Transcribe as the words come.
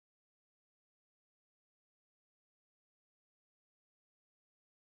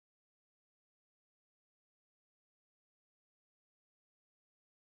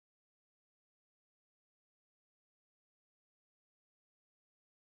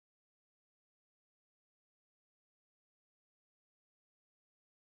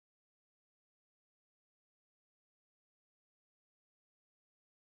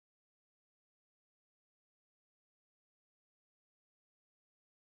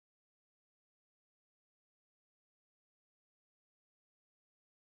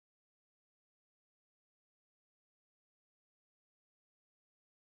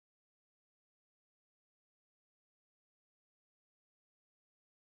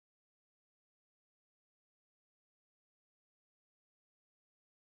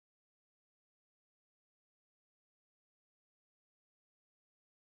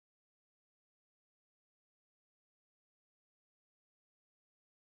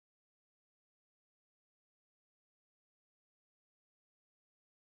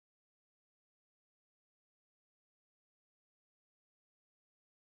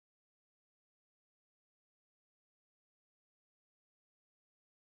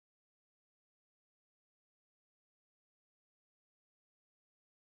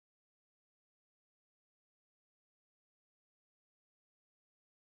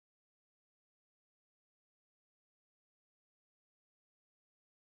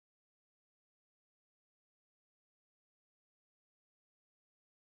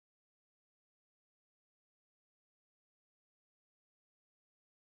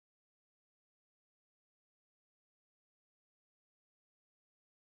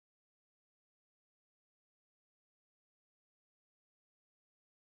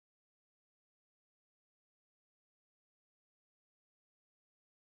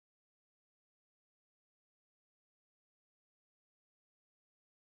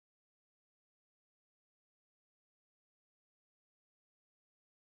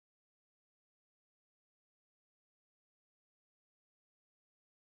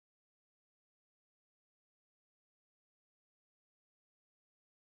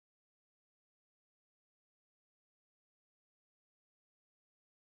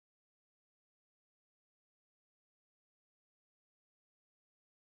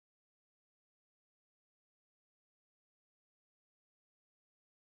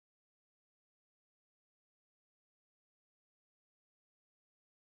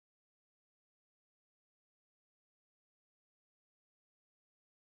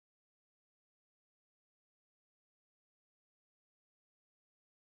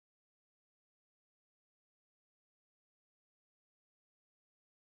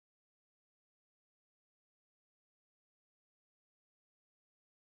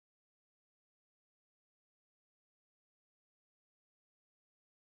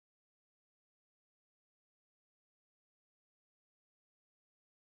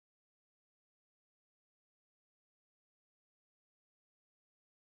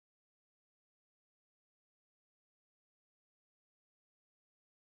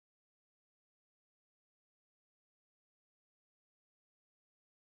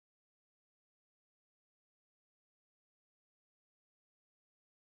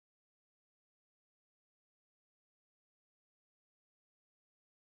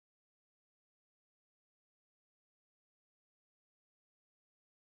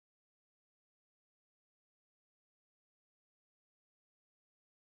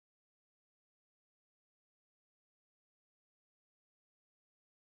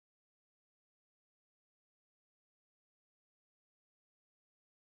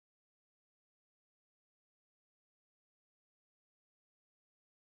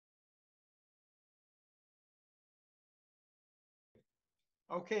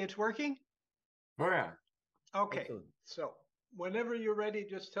Okay, it's working? Oh, yeah. Okay, Excellent. so whenever you're ready,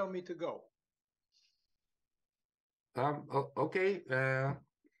 just tell me to go. Okay.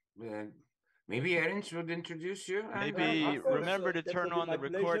 Maybe Erin should introduce you. And, Maybe of course. remember to uh, that turn on the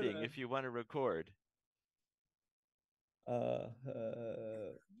recording if you want to record.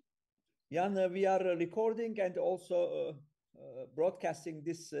 Jan, we are recording and also broadcasting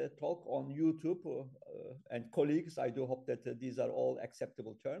this talk on YouTube. And colleagues, I do hope that these are all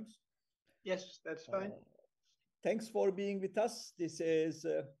acceptable terms. Yes, that's fine. Thanks for being with us. This is...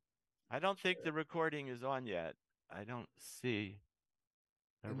 I don't think the recording is on yet. I don't see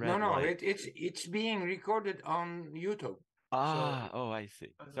a red No, light. it's being recorded on YouTube. Oh, I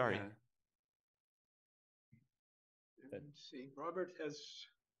see. Sorry. Let's see. Robert has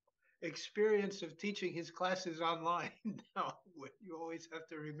experience of teaching his classes online now. You always have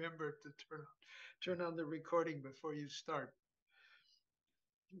to remember to turn on the recording before you start.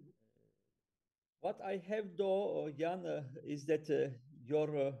 What I have though, Jan, is that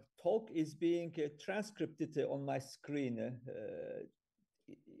your talk is being transcribed on my screen.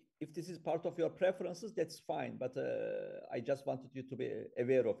 If this is part of your preferences, that's fine. But I just wanted you to be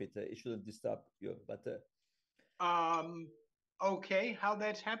aware of it. It shouldn't disturb you. But okay, how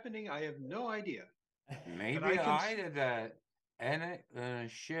that's happening, I have no idea. Maybe I did that and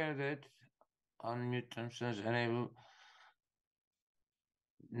shared it. Unmute themselves enable.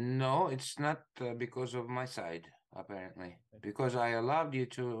 No, it's not because of my side, apparently. Because I allowed you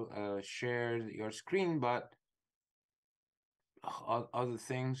to share your screen, but other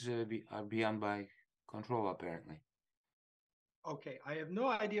things are beyond my control, apparently. Okay, I have no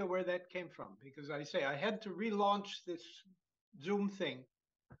idea where that came from because I say I had to relaunch this Zoom thing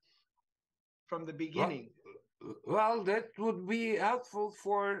from the beginning. Well, that would be helpful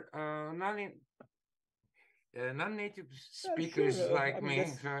for non-native speakers like me.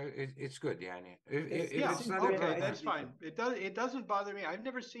 So it's good, yani. If it's not okay, that's fine. It doesn't bother me. I've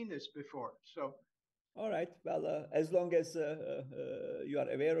never seen this before, so. All right. Well, as long as you are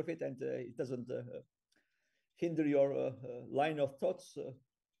aware of it and it doesn't hinder your line of thoughts,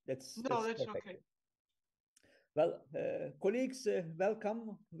 that's perfect. Okay. Well, colleagues,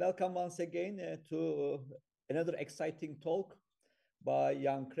 welcome once again to another exciting talk by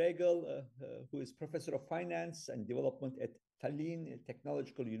Jan Kregel, who is Professor of Finance and Development at Tallinn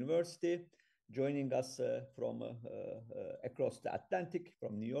Technological University, joining us from across the Atlantic,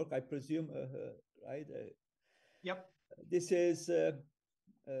 from New York, I presume, right? Yep. This is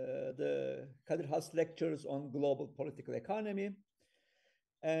the KHAS lectures on global political economy.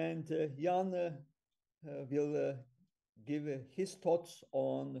 And Jan will give his thoughts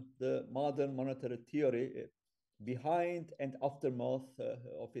on the modern monetary theory behind and aftermath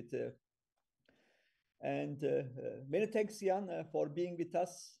of it. And many thanks, Jan, for being with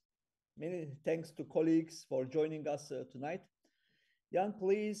us. Many thanks to colleagues for joining us tonight. Jan,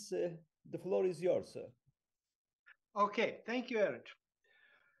 please, the floor is yours. Okay, thank you, Eric.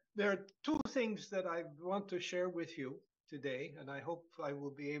 There are two things that I want to share with you today, and I hope I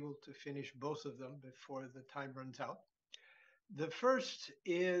will be able to finish both of them before the time runs out. The first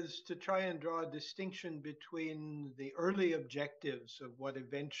is to try and draw a distinction between the early objectives of what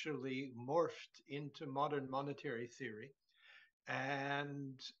eventually morphed into modern monetary theory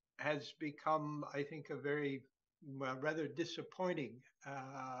and has become, I think, a very rather disappointing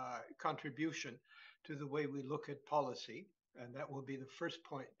contribution to the way we look at policy. And that will be the first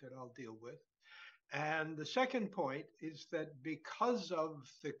point that I'll deal with. And the second point is that because of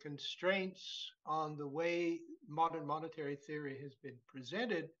the constraints on the way modern monetary theory has been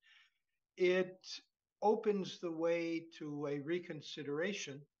presented, it opens the way to a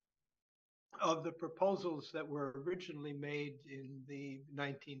reconsideration of the proposals that were originally made in the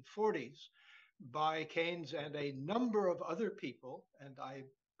 1940s by Keynes and a number of other people, and I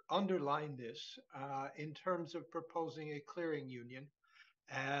underline this, in terms of proposing a clearing union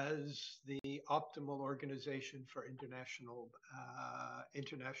as the optimal organization for international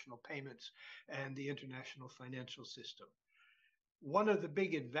payments and the international financial system. One of the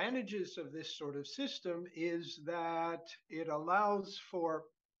big advantages of this sort of system is that it allows for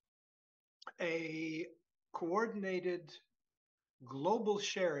a coordinated global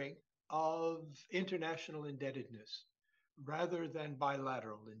sharing of international indebtedness rather than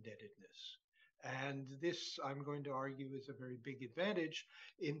bilateral indebtedness. And this, I'm going to argue, is a very big advantage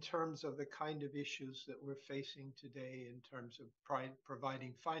in terms of the kind of issues that we're facing today in terms of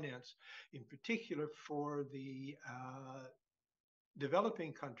providing finance, in particular for the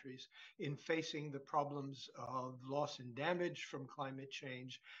developing countries in facing the problems of loss and damage from climate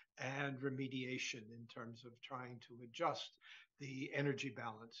change and remediation in terms of trying to adjust the energy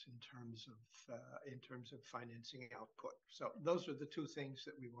balance in terms of financing output. So those are the two things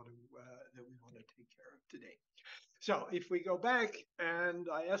that we want to take care of today. So if we go back and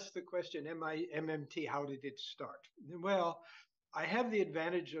I ask the question, MMT, how did it start? Well, I have the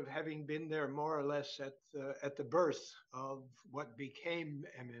advantage of having been there more or less at the birth of what became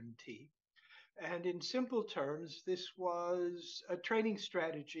MMT. And in simple terms, this was a trading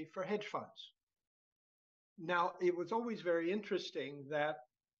strategy for hedge funds. Now, it was always very interesting that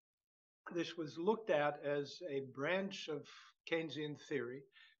this was looked at as a branch of Keynesian theory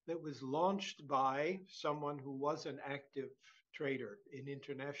that was launched by someone who was an active trader in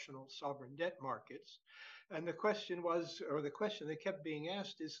international sovereign debt markets. And the question was, or the question that kept being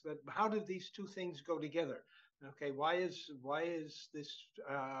asked is that how do these two things go together? Okay, why is this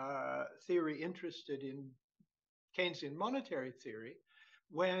theory interested in Keynesian monetary theory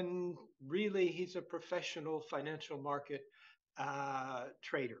when really he's a professional financial market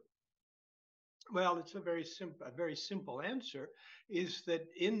trader? Well, it's a very simple answer, is that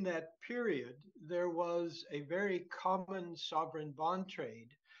in that period, there was a very common sovereign bond trade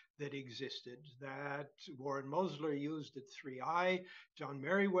that existed that Warren Mosler used at 3i, John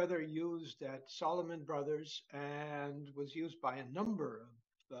Merriweather used at Solomon Brothers, and was used by a number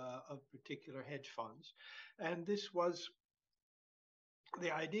of particular hedge funds. And this was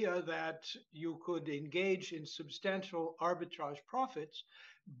the idea that you could engage in substantial arbitrage profits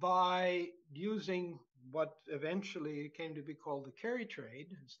by using what eventually came to be called the carry trade,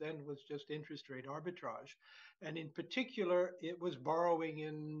 which then was just interest rate arbitrage. And in particular, it was borrowing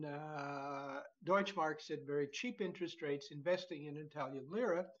in Deutschmarks at very cheap interest rates, investing in Italian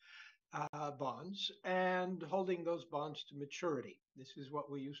lira bonds, and holding those bonds to maturity. This is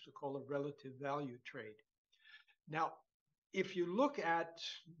what we used to call a relative value trade. Now, if you look at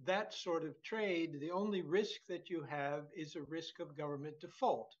that sort of trade, the only risk that you have is a risk of government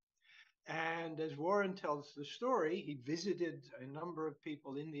default. And as Warren tells the story, he visited a number of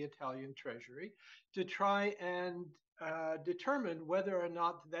people in the Italian Treasury to try and determine whether or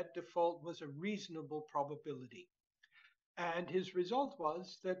not that default was a reasonable probability. And his result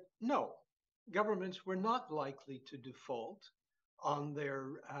was that no, governments were not likely to default on their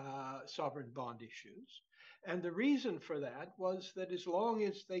sovereign bond issues. And the reason for that was that as long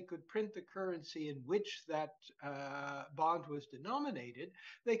as they could print the currency in which that bond was denominated,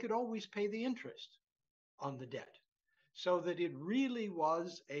 they could always pay the interest on the debt. So that it really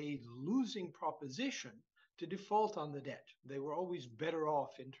was a losing proposition to default on the debt. They were always better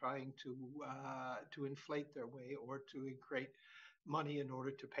off in trying to inflate their way or to create money in order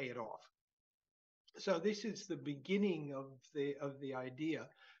to pay it off. So this is the beginning of the idea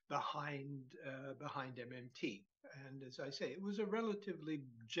behind MMT. And as I say, it was a relatively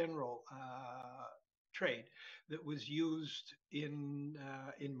general trade that was used in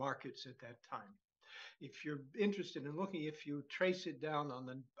markets at that time. If you're interested in looking, if you trace it down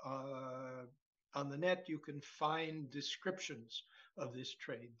on the net, you can find descriptions of this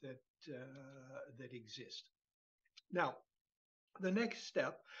trade that exist. Now, the next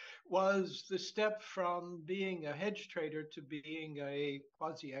step was the step from being a hedge trader to being a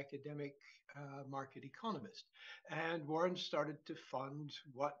quasi-academic market economist. And Warren started to fund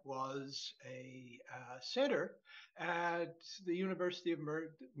what was a center at the University of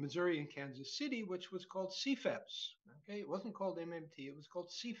Missouri in Kansas City, which was called CFEPS. Okay, it wasn't called MMT, it was called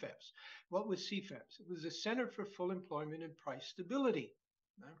CFEPS. What was CFEPS? It was a Center for Full Employment and Price Stability.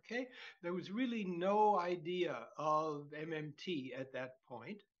 Okay, there was really no idea of MMT at that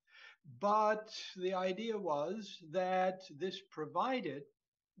point, but the idea was that this provided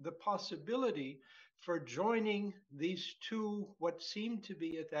the possibility for joining these two, what seemed to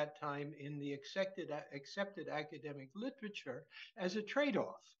be at that time in the accepted academic literature, as a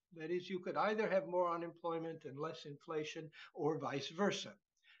trade-off. That is, you could either have more unemployment and less inflation, or vice versa.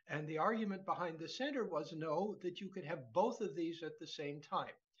 And the argument behind the center was no, that you could have both of these at the same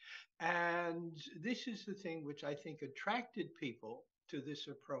time. And this is the thing which I think attracted people to this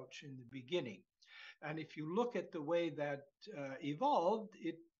approach in the beginning. And if you look at the way that evolved,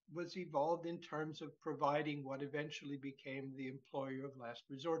 it was evolved in terms of providing what eventually became the employer of last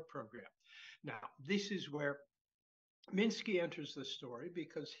resort program. Now, this is where Minsky enters the story,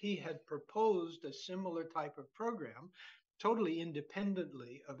 because he had proposed a similar type of program totally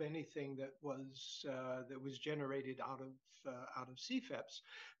independently of anything that was generated out of CFEPS.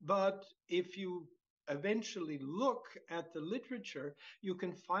 But if you eventually look at the literature, you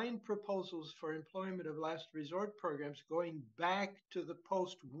can find proposals for employment of last resort programs going back to the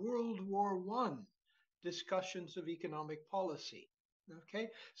post-World War I discussions of economic policy. Okay,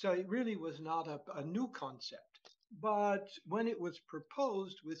 so it really was not a new concept. But when it was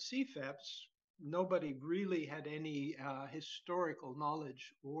proposed with CFEPs, nobody really had any historical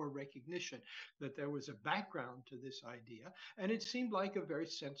knowledge or recognition that there was a background to this idea. And it seemed like a very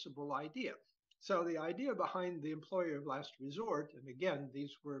sensible idea. So the idea behind the employer of last resort, and again,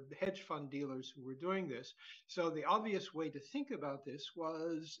 these were hedge fund dealers who were doing this. So the obvious way to think about this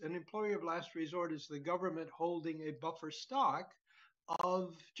was an employer of last resort is the government holding a buffer stock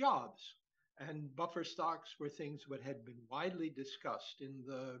of jobs. And buffer stocks were things that had been widely discussed in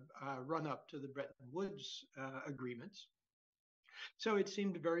the run up to the Bretton Woods agreements. So it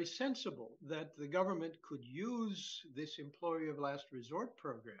seemed very sensible that the government could use this employer of last resort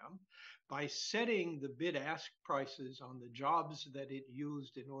program by setting the bid ask prices on the jobs that it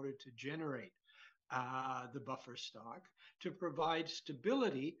used in order to generate the buffer stock to provide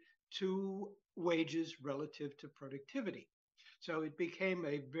stability to wages relative to productivity. So it became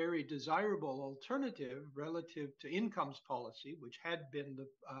a very desirable alternative relative to incomes policy, which had been the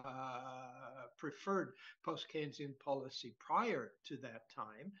preferred post-Keynesian policy prior to that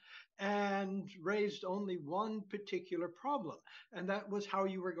time, and raised only one particular problem, and that was how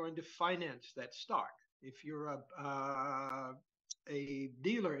you were going to finance that stock. If you're a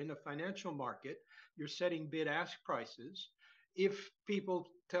dealer in a financial market, you're setting bid-ask prices. If people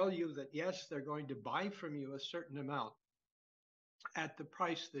tell you that, yes, they're going to buy from you a certain amount at the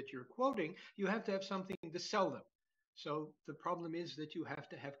price that you're quoting, you have to have something to sell them. So the problem is that you have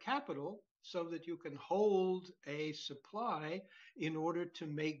to have capital so that you can hold a supply in order to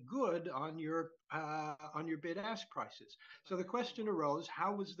make good on your bid-ask prices. So the question arose: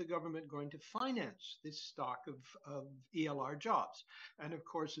 how was the government going to finance this stock of ELR jobs? And of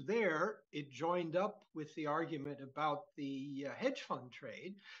course, there it joined up with the argument about the hedge fund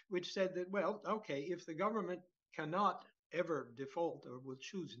trade, which said that, well, okay, if the government cannot ever default or will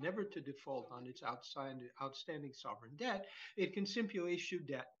choose never to default on its outstanding sovereign debt, it can simply issue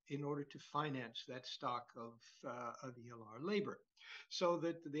debt in order to finance that stock of ELR labor. So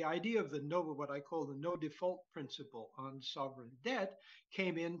that the idea of what I call the no default principle on sovereign debt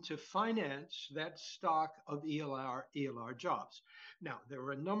came in to finance that stock of ELR jobs. Now, there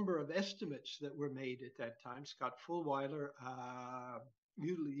were a number of estimates that were made at that time. Scott Fulwiler,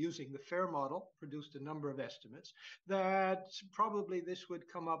 using the FAIR model, produced a number of estimates that probably this would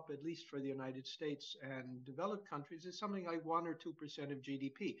come up, at least for the United States and developed countries, as something like 1 or 2% of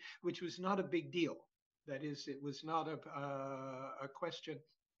GDP, which was not a big deal. That is, it was not a question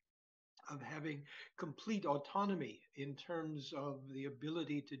of having complete autonomy in terms of the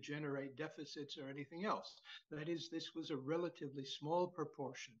ability to generate deficits or anything else. That is, this was a relatively small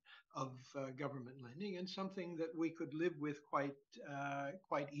proportion of government lending, and something that we could live with quite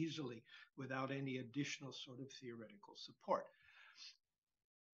easily without any additional sort of theoretical support.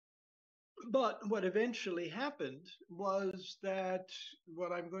 But what eventually happened was that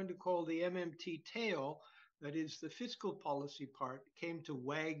what I'm going to call the MMT tail, that is the fiscal policy part, came to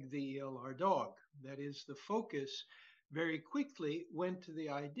wag the ELR dog. That is, the focus very quickly went to the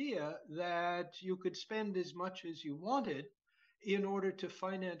idea that you could spend as much as you wanted in order to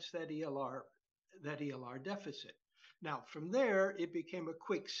finance that ELR deficit. Now, from there, it became a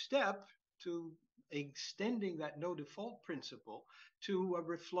quick step to extending that no default principle to a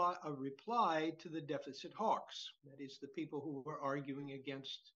reply to the deficit hawks. That is, the people who were arguing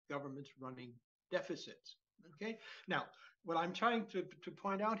against governments running deficits. Okay. Now, what I'm trying to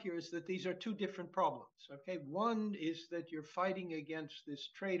point out here is that these are two different problems. Okay. One is that you're fighting against this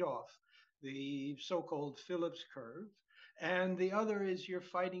trade-off, the so-called Phillips curve. And the other is you're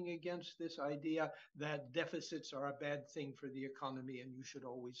fighting against this idea that deficits are a bad thing for the economy and you should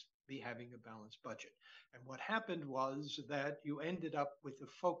always be having a balanced budget. And what happened was that you ended up with a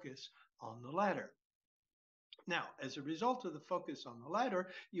focus on the latter. Now, as a result of the focus on the latter,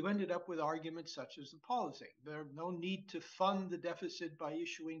 you ended up with arguments such as the policy. There's no need to fund the deficit by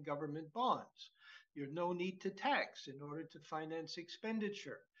issuing government bonds. There's no need to tax in order to finance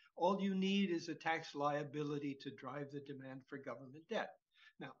expenditure. All you need is a tax liability to drive the demand for government debt.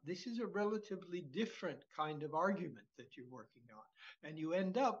 Now, this is a relatively different kind of argument that you're working on. And you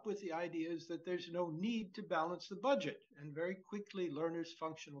end up with the ideas that there's no need to balance the budget. And very quickly, Lerner's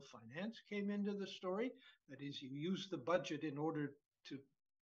functional finance came into the story. That is, you use the budget in order to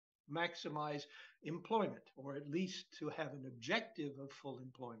maximize employment, or at least to have an objective of full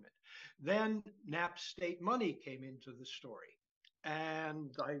employment. Then Knapp's state money came into the story.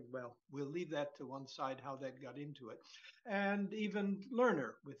 And we'll leave that to one side, how that got into it. And even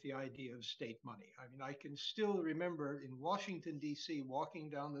Lerner with the idea of state money. I mean, I can still remember in Washington, D.C.,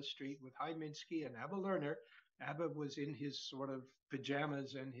 walking down the street with Chaim Minsky and Abba Lerner. Abba was in his sort of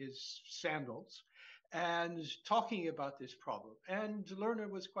pajamas and his sandals. and talking about this problem. And Lerner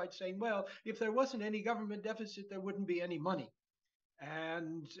was quite saying, well, if there wasn't any government deficit, there wouldn't be any money.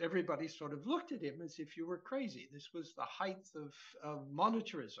 And everybody sort of looked at him as if you were crazy. This was the height of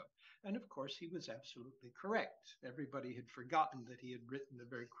monetarism. And of course, he was absolutely correct. Everybody had forgotten that he had written a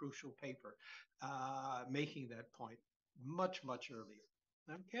very crucial paper making that point much, much earlier.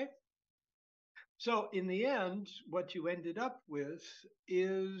 Okay? So in the end, what you ended up with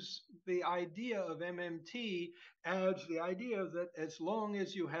is the idea of MMT as the idea that as long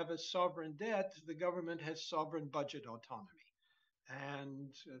as you have a sovereign debt, the government has sovereign budget autonomy.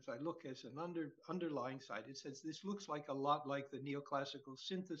 And as I look as an underlying side, it says this looks like a lot like the neoclassical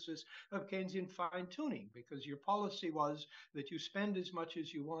synthesis of Keynesian fine-tuning, because your policy was that you spend as much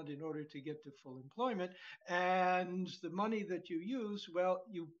as you want in order to get to full employment, and the money that you use, well,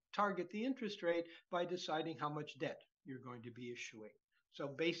 you target the interest rate by deciding how much debt you're going to be issuing. So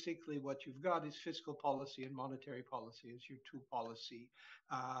basically what you've got is fiscal policy and monetary policy as your two policy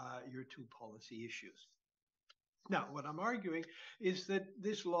issues. Now, what I'm arguing is that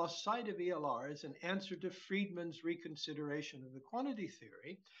this lost sight of ELR is an answer to Friedman's reconsideration of the quantity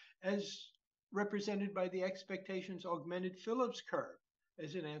theory as represented by the expectations augmented Phillips curve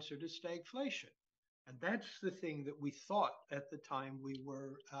as an answer to stagflation. And that's the thing that we thought at the time we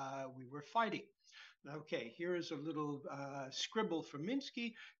were fighting. Okay, here is a little scribble from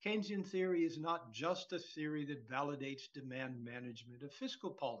Minsky. Keynesian theory is not just a theory that validates demand management of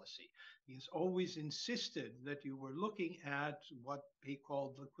fiscal policy. He has always insisted that you were looking at what he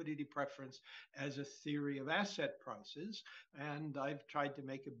called liquidity preference as a theory of asset prices. And I've tried to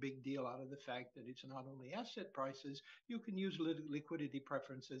make a big deal out of the fact that it's not only asset prices, you can use liquidity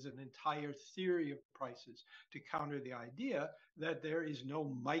preference as an entire theory of prices to counter the idea that there is no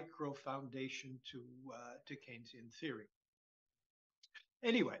micro foundation to Keynesian theory.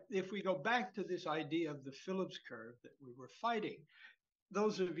 Anyway, if we go back to this idea of the Phillips curve that we were fighting,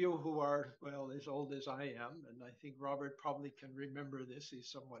 those of you who are, well, as old as I am, and I think Robert probably can remember this,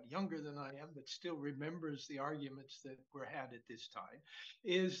 he's somewhat younger than I am, but still remembers the arguments that were had at this time,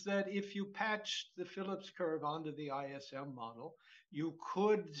 is that if you patched the Phillips curve onto the ISM model, you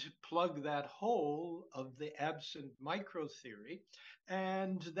could plug that hole of the absent micro theory,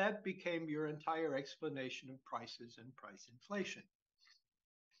 and that became your entire explanation of prices and price inflation.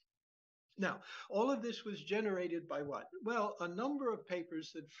 Now, all of this was generated by what? Well, a number of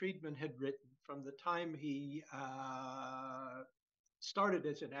papers that Friedman had written from the time he started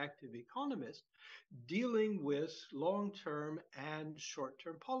as an active economist, dealing with long-term and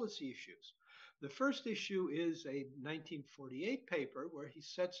short-term policy issues. The first issue is a 1948 paper where he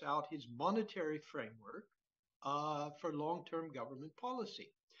sets out his monetary framework for long-term government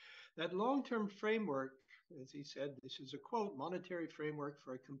policy. That long-term framework, as he said, this is a quote, monetary framework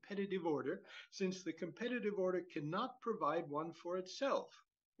for a competitive order, since the competitive order cannot provide one for itself.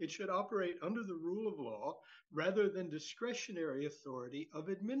 It should operate under the rule of law rather than discretionary authority of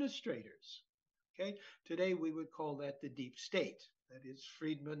administrators. Okay, today we would call that the deep state. That is,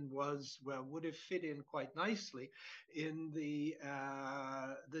 Friedman would have fit in quite nicely in the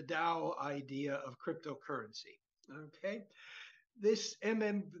Dow idea of cryptocurrency. Okay. This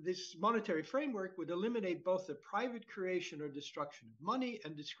monetary framework would eliminate both the private creation or destruction of money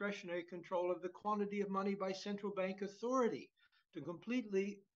and discretionary control of the quantity of money by central bank authority to complete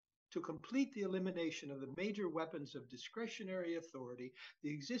the elimination of the major weapons of discretionary authority,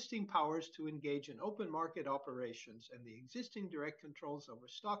 the existing powers to engage in open market operations, and the existing direct controls over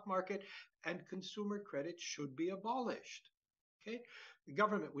stock market and consumer credit should be abolished. Okay? The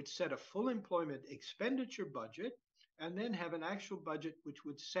government would set a full employment expenditure budget and then have an actual budget which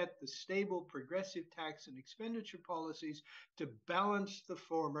would set the stable progressive tax and expenditure policies to balance the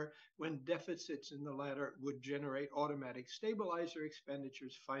former when deficits in the latter would generate automatic stabilizer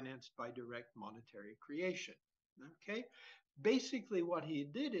expenditures financed by direct monetary creation. Okay? Basically, what he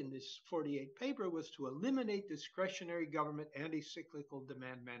did in this 48 paper was to eliminate discretionary government anti-cyclical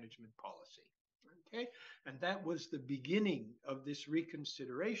demand management policy. Okay? And that was the beginning of this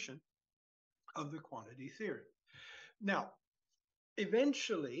reconsideration of the quantity theory. Now,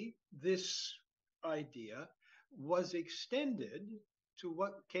 eventually, this idea was extended to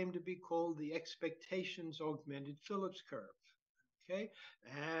what came to be called the expectations augmented Phillips curve. Okay,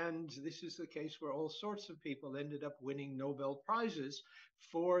 and this is the case where all sorts of people ended up winning Nobel Prizes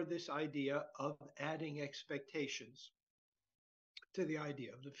for this idea of adding expectations to the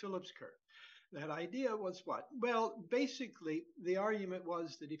idea of the Phillips curve. That idea was what? Well, basically, the argument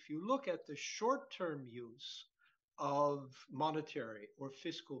was that if you look at the short-term use of monetary or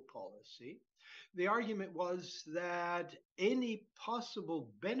fiscal policy, the argument was that any possible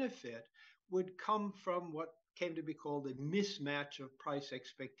benefit would come from what came to be called a mismatch of price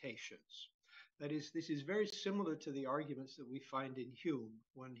expectations. That is, this is very similar to the arguments that we find in Hume,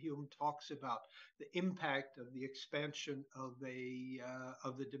 when Hume talks about the impact of the expansion of the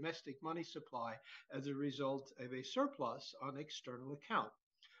domestic money supply as a result of a surplus on external account.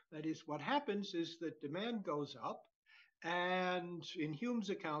 That is, what happens is that demand goes up, and in Hume's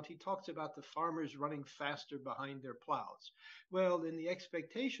account, he talks about the farmers running faster behind their plows. Well, in the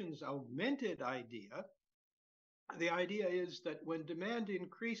expectations augmented idea, the idea is that when demand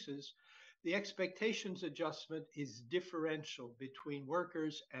increases, the expectations adjustment is differential between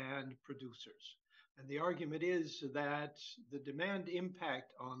workers and producers. And the argument is that the demand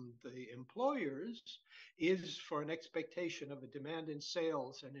impact on the employers is for an expectation of a demand in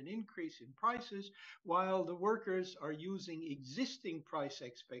sales and an increase in prices, while the workers are using existing price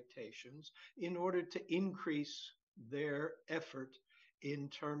expectations in order to increase their effort in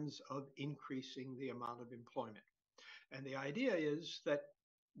terms of increasing the amount of employment. And the idea is that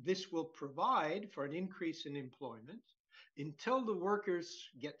this will provide for an increase in employment until the workers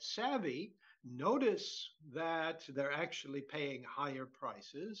get savvy, notice that they're actually paying higher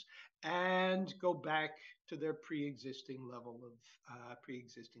prices, and go back to their pre-existing level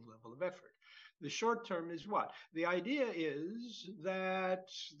of effort. The short term is what? The idea is that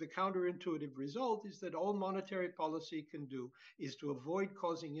the counterintuitive result is that all monetary policy can do is to avoid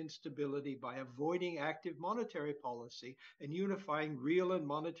causing instability by avoiding active monetary policy and unifying real and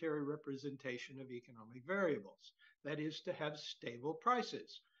monetary representation of economic variables. That is, to have stable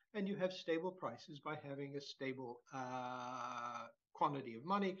prices. And you have stable prices by having a stable quantity of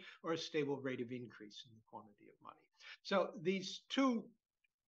money or a stable rate of increase in the quantity of money. So these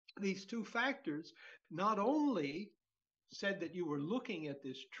two factors not only said that you were looking at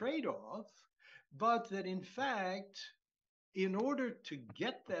this trade-off, but that in fact, in order to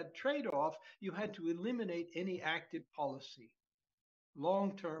get that trade-off, you had to eliminate any active policy,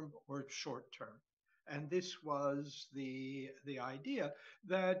 long-term or short-term. And this was the idea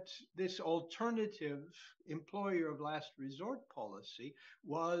that this alternative employer of last resort policy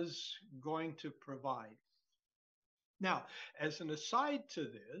was going to provide. Now, as an aside to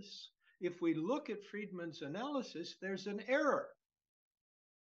this, if we look at Friedman's analysis, there's an error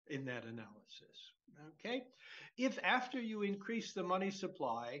in that analysis. Okay? If after you increase the money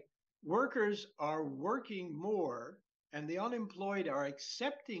supply, workers are working more and the unemployed are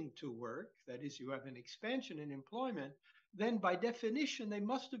accepting to work, that is, you have an expansion in employment, then by definition, they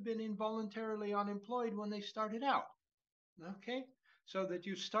must have been involuntarily unemployed when they started out. Okay? So that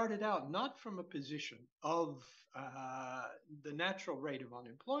you started out not from a position of the natural rate of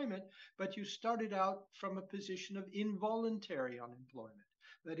unemployment, but you started out from a position of involuntary unemployment.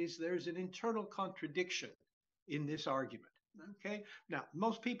 That is, there's an internal contradiction in this argument. Okay? Now,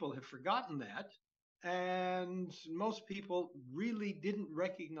 most people have forgotten that, and most people really didn't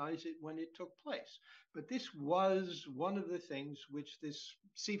recognize it when it took place. But this was one of the things which this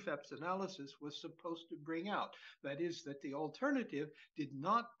CFEP's analysis was supposed to bring out. That is, that the alternative did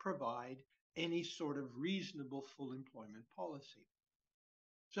not provide any sort of reasonable full employment policy.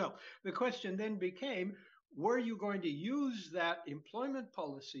 So the question then became, were you going to use that employment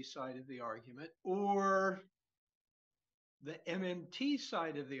policy side of the argument, or the MMT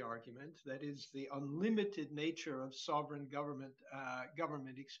side of the argument, that is the unlimited nature of sovereign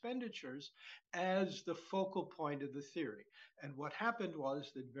government expenditures, as the focal point of the theory? And what happened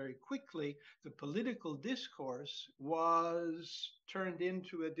was that very quickly the political discourse was turned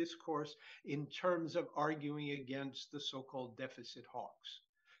into a discourse in terms of arguing against the so-called deficit hawks.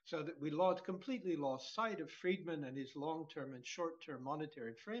 So that we completely lost sight of Friedman and his long-term and short-term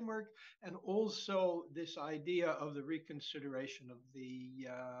monetary framework, and also this idea of the reconsideration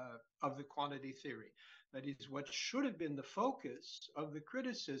of the quantity theory. That is, what should have been the focus of the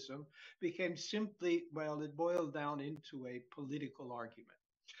criticism became simply, well, it boiled down into a political argument.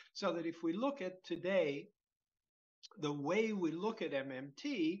 So that if we look at today, the way we look at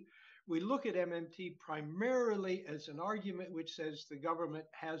MMT, we look at MMT primarily as an argument which says the government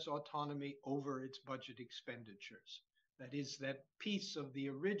has autonomy over its budget expenditures. That is that piece of the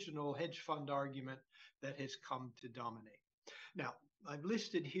original hedge fund argument that has come to dominate. Now, I've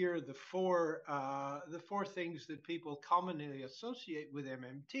listed here the four things that people commonly associate with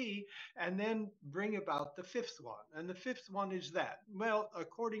MMT, and then bring about the fifth one. And the fifth one is that, well,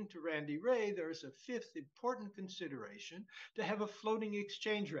 according to Randy Ray, there's a fifth important consideration to have a floating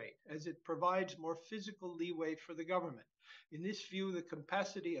exchange rate, as it provides more physical leeway for the government. In this view, the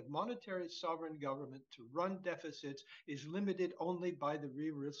capacity of monetary sovereign government to run deficits is limited only by the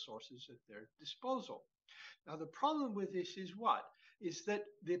real resources at their disposal. Now, the problem with this is what? is that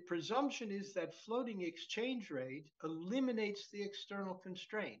the presumption is that floating exchange rate eliminates the external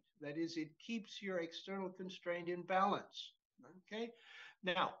constraint. That is, it keeps your external constraint in balance. Okay?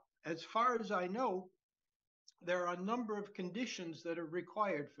 Now, as far as I know, there are a number of conditions that are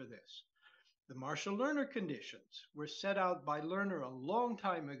required for this. The Marshall-Lerner conditions were set out by Lerner a long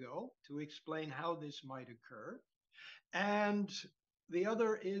time ago to explain how this might occur. And the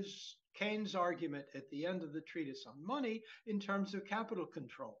other is Keynes' argument at the end of the treatise on money in terms of capital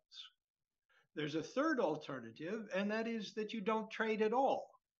controls. There's a third alternative, and that is that you don't trade at all.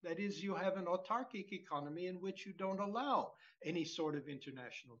 That is, you have an autarkic economy in which you don't allow any sort of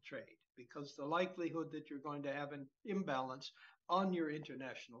international trade, because the likelihood that you're going to have an imbalance on your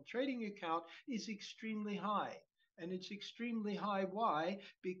international trading account is extremely high. And it's extremely high. Why?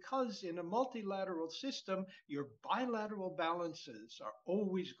 Because in a multilateral system, your bilateral balances are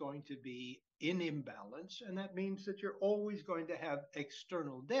always going to be in imbalance. And that means that you're always going to have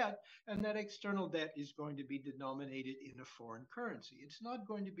external debt. And that external debt is going to be denominated in a foreign currency. It's not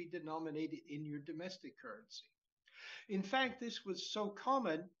going to be denominated in your domestic currency. In fact, this was so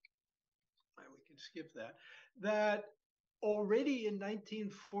common, we can skip that, that already in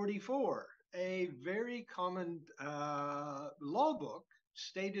 1944, a very common law book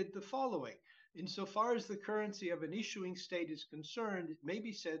stated the following. Insofar as the currency of an issuing state is concerned, it may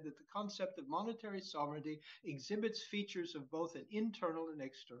be said that the concept of monetary sovereignty exhibits features of both an internal and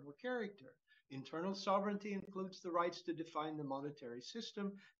external character. Internal sovereignty includes the rights to define the monetary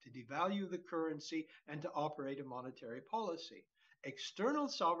system, to devalue the currency, and to operate a monetary policy. External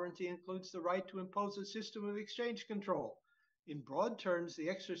sovereignty includes the right to impose a system of exchange control. In broad terms, the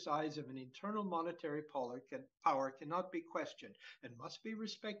exercise of an internal monetary power cannot be questioned and must be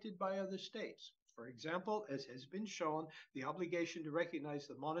respected by other states. For example, as has been shown, the obligation to recognize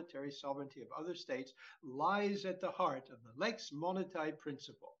the monetary sovereignty of other states lies at the heart of the lex monetae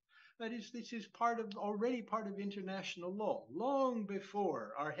principle. That is, this is already part of international law, long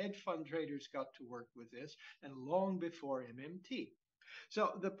before our hedge fund traders got to work with this, and long before MMT.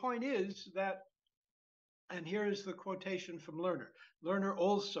 So the point is that, and here is the quotation from Lerner. Lerner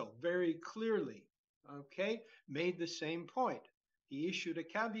also very clearly, made the same point. He issued a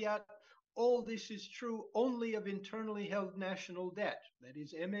caveat. All this is true only of internally held national debt. That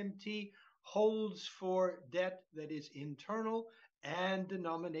is, MMT holds for debt that is internal and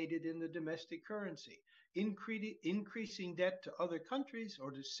denominated in the domestic currency. Increasing debt to other countries or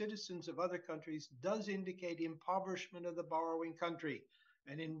to citizens of other countries does indicate impoverishment of the borrowing country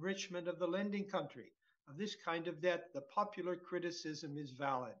and enrichment of the lending country. Of this kind of debt, the popular criticism is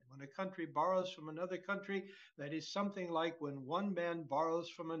valid. When a country borrows from another country, that is something like when one man borrows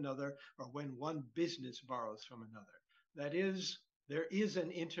from another or when one business borrows from another. That is, there is an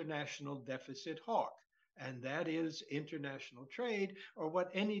international deficit hawk, and that is international trade, or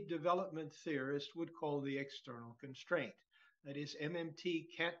what any development theorist would call the external constraint. That is, MMT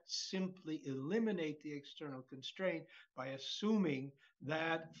can't simply eliminate the external constraint by assuming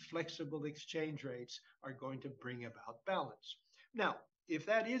that flexible exchange rates are going to bring about balance. Now, if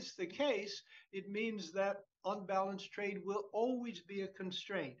that is the case, it means that unbalanced trade will always be a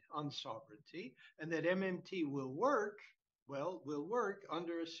constraint on sovereignty, and that MMT will work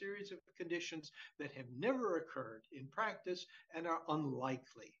under a series of conditions that have never occurred in practice and are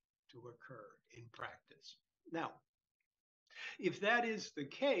unlikely to occur in practice. Now, if that is the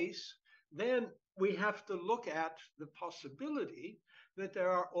case, then we have to look at the possibility that there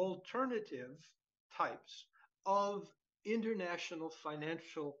are alternative types of international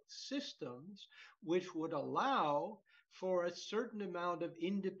financial systems which would allow for a certain amount of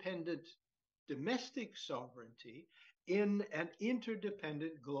independent domestic sovereignty in an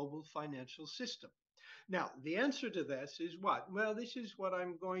interdependent global financial system. Now, the answer to this is what? Well, this is what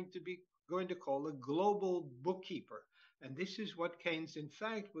I'm going to call a global bookkeeper. And this is what Keynes, in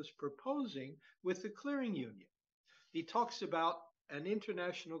fact, was proposing with the clearing union. He talks about an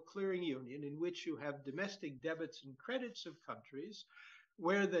international clearing union in which you have domestic debits and credits of countries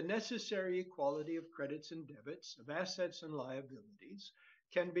where the necessary equality of credits and debits, of assets and liabilities,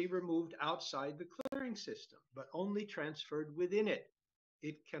 can be removed outside the clearing system, but only transferred within it.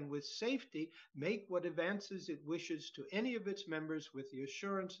 It can with safety make what advances it wishes to any of its members with the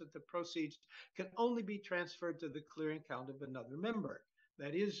assurance that the proceeds can only be transferred to the clearing account of another member.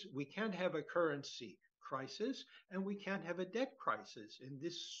 That is, we can't have a currency crisis and we can't have a debt crisis in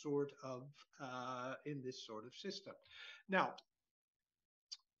this sort of system. Now,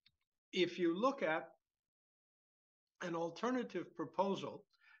 if you look at an alternative proposal,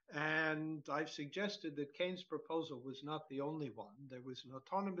 And I've suggested that Keynes' proposal was not the only one. There was an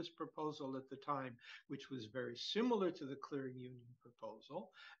autonomous proposal at the time, which was very similar to the clearing union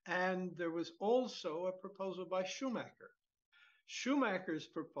proposal. And there was also a proposal by Schumacher. Schumacher's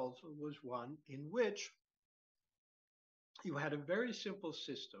proposal was one in which you had a very simple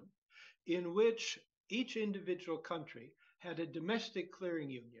system in which each individual country had a domestic clearing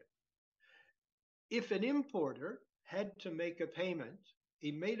union. If an importer had to make a payment,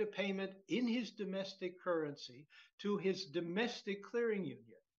 he made a payment in his domestic currency to his domestic clearing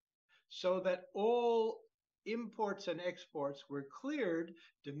union, so that all imports and exports were cleared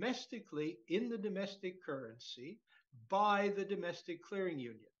domestically in the domestic currency by the domestic clearing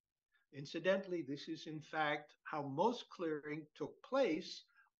union. Incidentally, this is in fact how most clearing took place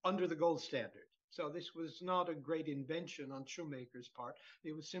under the gold standard. So this was not a great invention on Schumacher's part.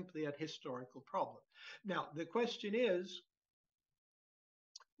 It was simply a historical problem. Now, the question is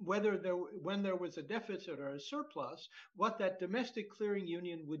whether when there was a deficit or a surplus, what that domestic clearing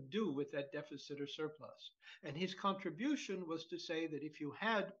union would do with that deficit or surplus. And his contribution was to say that if you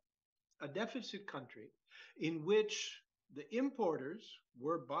had a deficit country in which the importers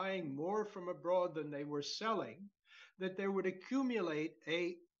were buying more from abroad than they were selling, that there would accumulate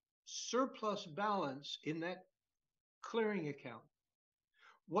a surplus balance in that clearing account.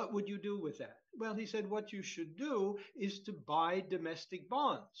 What would you do with that? Well, he said what you should do is to buy domestic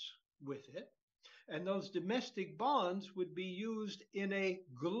bonds with it. And those domestic bonds would be used in a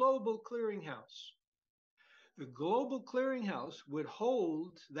global clearinghouse. The global clearinghouse would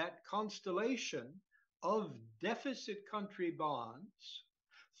hold that constellation of deficit country bonds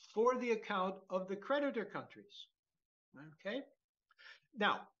for the account of the creditor countries. Okay?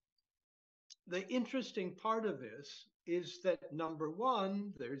 Now, the interesting part of this is that, number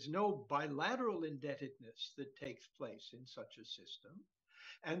one, there's no bilateral indebtedness that takes place in such a system.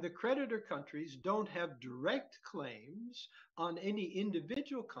 And the creditor countries don't have direct claims on any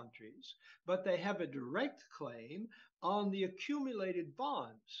individual countries, but they have a direct claim on the accumulated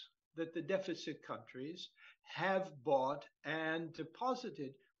bonds that the deficit countries have bought and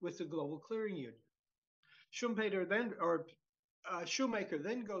deposited with the global clearing union. Schumacher then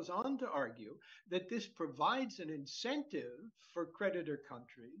goes on to argue that this provides an incentive for creditor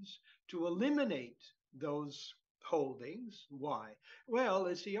countries to eliminate those holdings. Why? Well,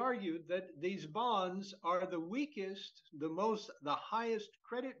 as he argued, that these bonds are the weakest, the highest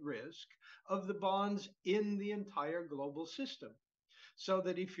credit risk of the bonds in the entire global system. So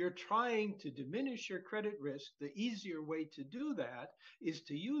that if you're trying to diminish your credit risk, the easier way to do that is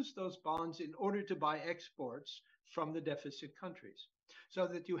to use those bonds in order to buy exports from the deficit countries, so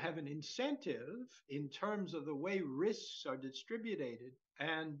that you have an incentive in terms of the way risks are distributed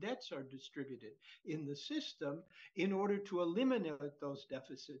and debts are distributed in the system in order to eliminate those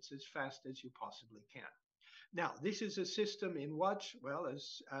deficits as fast as you possibly can. Now, this is a system in which, well,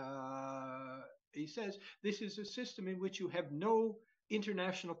 as he says, this is a system in which you have no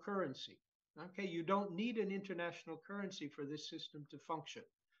international currency. Okay, you don't need an international currency for this system to function.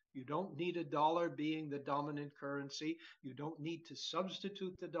 You don't need a dollar being the dominant currency. You don't need to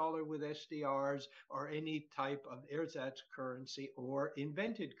substitute the dollar with SDRs or any type of ersatz currency or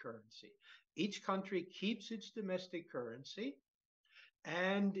invented currency. Each country keeps its domestic currency,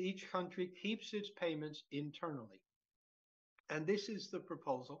 and each country keeps its payments internally. And this is the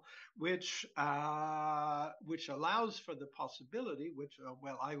proposal which allows for the possibility,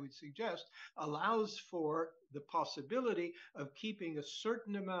 well, I would suggest, allows for the possibility of keeping a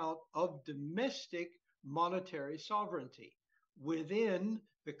certain amount of domestic monetary sovereignty within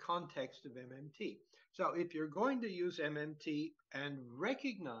the context of MMT. So if you're going to use MMT and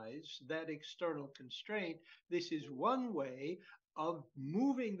recognize that external constraint, this is one way of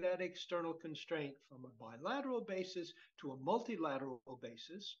moving that external constraint from a bilateral basis to a multilateral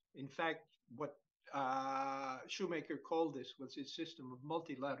basis. In fact, what Schumacher called this was his system of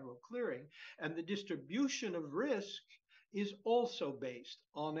multilateral clearing, and the distribution of risk is also based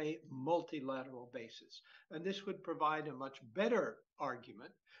on a multilateral basis. And this would provide a much better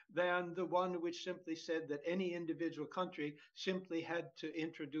argument than the one which simply said that any individual country simply had to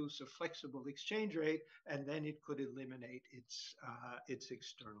introduce a flexible exchange rate and then it could eliminate its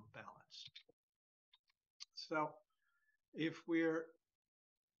external balance. So if we're,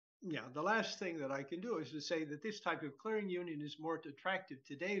 the last thing that I can do is to say that this type of clearing union is more attractive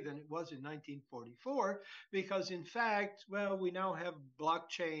today than it was in 1944, because in fact, well, we now have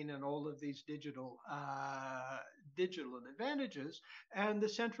blockchain and all of these digital digital advantages, and the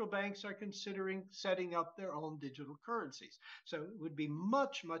central banks are considering setting up their own digital currencies. So it would be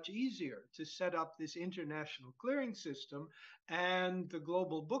much, much easier to set up this international clearing system, and the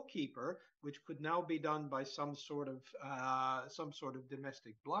global bookkeeper, which could now be done by some sort of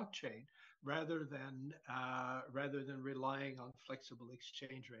domestic blockchain, rather than relying on flexible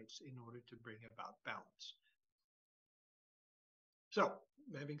exchange rates in order to bring about balance. So,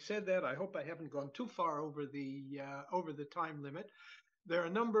 having said that, I hope I haven't gone too far over the time limit. There are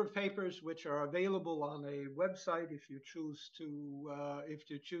a number of papers which are available on a website if you choose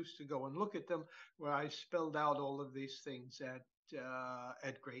to go and look at them, where I spelled out all of these things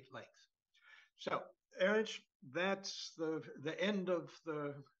at great length. So, Ernst, that's the end of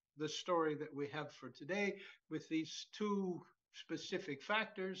the story that we have for today, with these two specific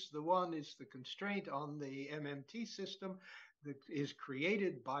factors. The one is the constraint on the MMT system that is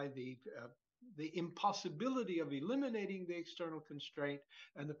created by the impossibility of eliminating the external constraint,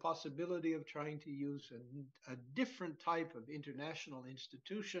 and the possibility of trying to use a different type of international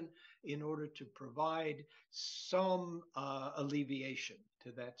institution in order to provide some alleviation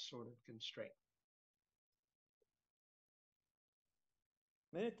to that sort of constraint.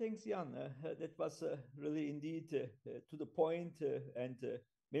 Many thanks, Jan. That was really indeed to the point, and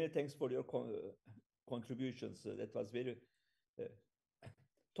many thanks for your contributions. That was very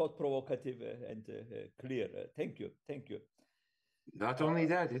thought-provocative and clear. Thank you. Thank you. Not only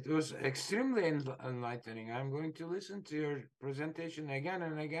that, it was extremely enlightening. I'm going to listen to your presentation again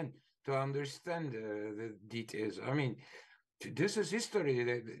and again to understand the details. I mean, this is history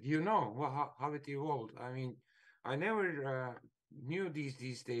that how it evolved. I mean, I never knew these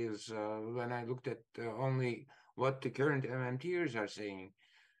details when I looked at only what the current MMTers are saying.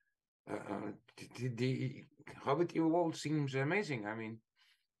 How it evolved seems amazing. I mean,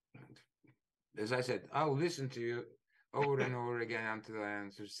 as I said, I'll listen to you over and over again until I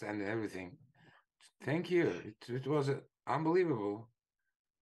understand everything. Thank you. It was unbelievable.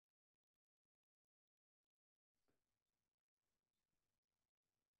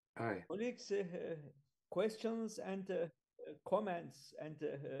 Colleagues, questions and comments and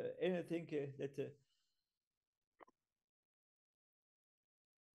anything that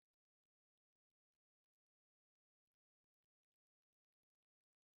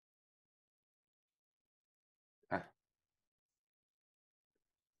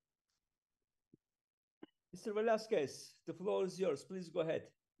Mr. Velasquez, the floor is yours. Please go ahead.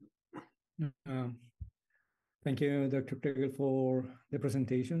 Thank you, Dr. Kregel, for the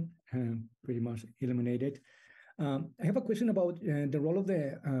presentation. Pretty much illuminated. I have a question about the role of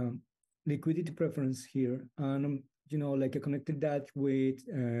the liquidity preference here, and connected that with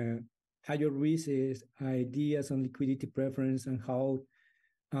higher risk ideas on liquidity preference, and how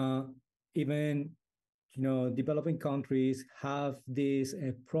even developing countries have this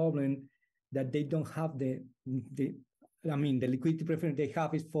problem that they don't have the liquidity preference they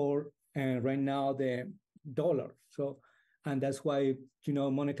have is for right now the dollar. So, and that's why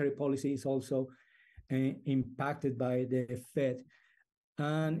monetary policy is also impacted by the Fed.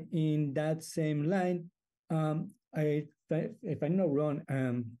 And in that same line, if I'm not wrong,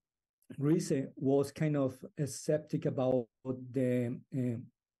 Riese was kind of skeptic about the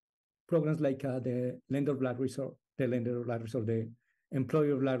programs like the lender of last resort, the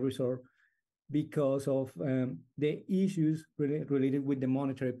employer of last resort, because of the issues related with the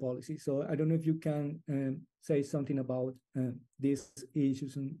monetary policy. So I don't know if you can say something about these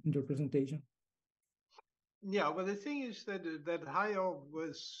issues in your presentation. Yeah, well, the thing is that Hayek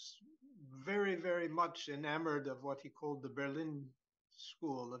was very, very much enamored of what he called the Berlin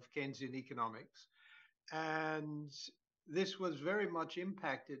School of Keynesian economics. And this was very much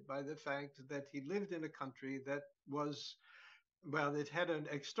impacted by the fact that he lived in a country that was, well, it had an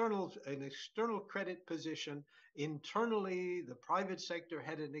external credit position. Internally, the private sector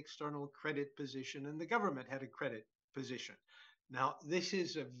had an external credit position, and the government had a credit position. Now, this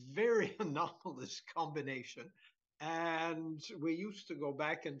is a very anomalous combination, and we used to go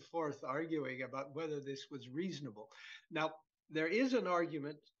back and forth arguing about whether this was reasonable. Now, there is an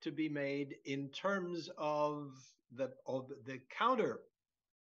argument to be made in terms of the counter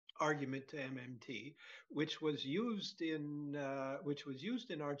argument to MMT, which was used in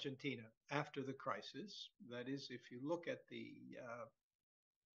Argentina after the crisis. That is, if you look at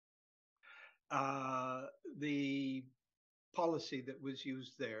the policy that was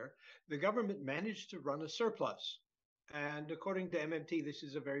used there, the government managed to run a surplus. And according to MMT, this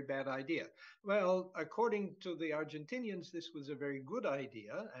is a very bad idea. Well, according to the Argentinians, this was a very good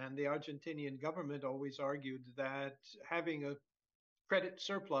idea. And the Argentinian government always argued that having a credit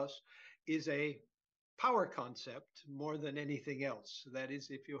surplus is a power concept more than anything else. That is,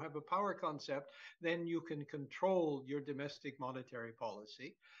 if you have a power concept, then you can control your domestic monetary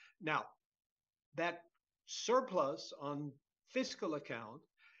policy. Now, that surplus on fiscal account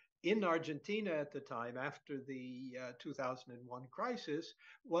in Argentina at the time, after the 2001 crisis,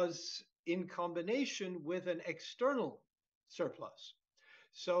 was in combination with an external surplus.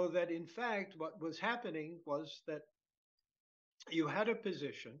 So that in fact, what was happening was that you had a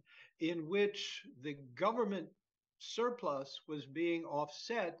position in which the government surplus was being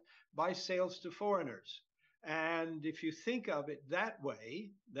offset by sales to foreigners. And if you think of it that way,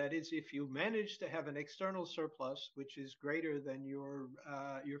 that is, if you manage to have an external surplus which is greater than your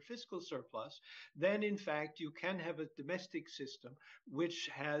fiscal surplus, then in fact you can have a domestic system which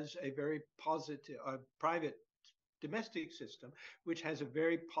has a very positive, private domestic system which has a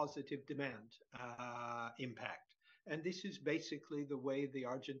very positive demand impact. And this is basically the way the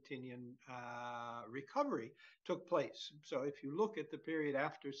Argentinian recovery took place. So if you look at the period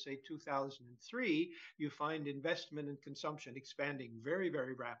after, say, 2003, you find investment and consumption expanding very,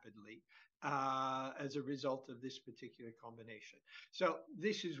 very rapidly as a result of this particular combination. So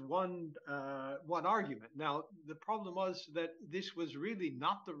this is one argument. Now, the problem was that this was really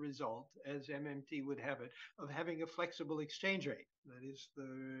not the result, as MMT would have it, of having a flexible exchange rate. That is,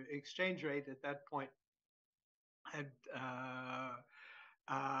 the exchange rate at that point had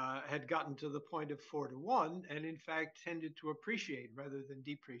gotten to the point of 4-to-1, and in fact tended to appreciate rather than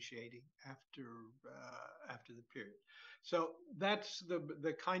depreciating after the period. So that's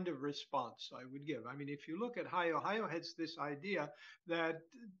the kind of response I would give. I mean, if you look at Ohio has this idea that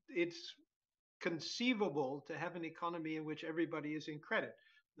it's conceivable to have an economy in which everybody is in credit.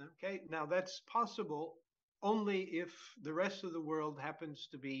 Okay, now that's possible only if the rest of the world happens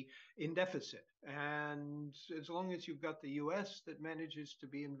to be in deficit. And as long as you've got the US that manages to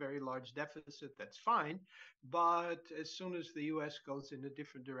be in very large deficit, that's fine. But as soon as the US goes in a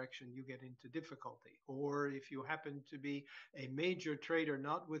different direction, you get into difficulty. Or if you happen to be a major trader,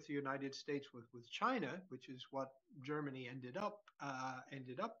 not with the United States, with China, which is what Germany ended up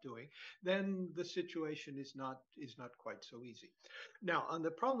doing, then the situation is not quite so easy. Now, on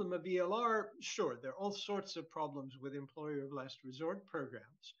the problem of ELR, sure, there are all sorts of problems with employer of last resort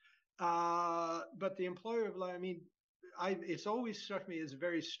programs. But the employer of last, I mean, it's always struck me as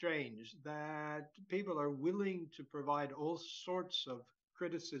very strange that people are willing to provide all sorts of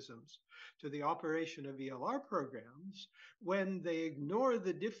criticisms to the operation of ELR programs when they ignore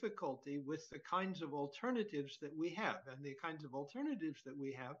the difficulty with the kinds of alternatives that we have. And the kinds of alternatives that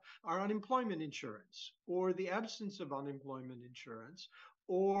we have are unemployment insurance, or the absence of unemployment insurance,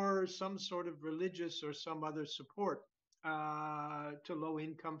 or some sort of religious or some other support to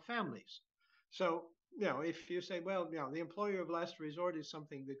low-income families. So, you know, if you say, well, you know, the employer of last resort is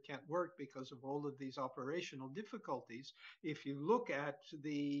something that can't work because of all of these operational difficulties, if you look at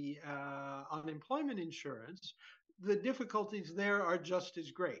the unemployment insurance, the difficulties there are just as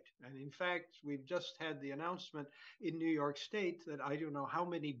great. And in fact, we've just had the announcement in New York State that I don't know how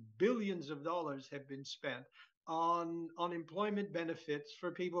many billions of dollars have been spent on unemployment benefits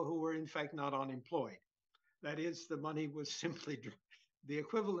for people who were in fact not unemployed. That is, the money was simply the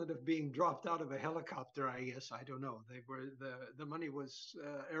equivalent of being dropped out of a helicopter, I guess. I don't know. The money was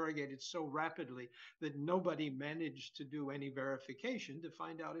erogated so rapidly that nobody managed to do any verification to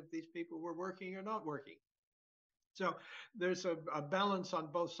find out if these people were working or not working. So there's a balance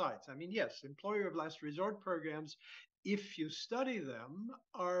on both sides. I mean, yes, employer of last resort programs, if you study them,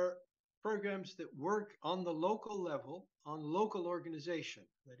 are programs that work on the local level, on local organization.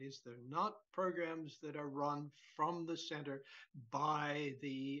 That is, they're not programs that are run from the center by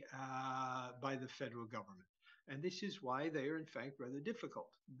the federal government. And this is why they are, in fact, rather difficult.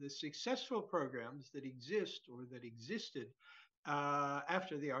 The successful programs that exist or that existed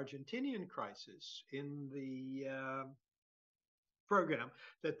after the Argentinian crisis in the program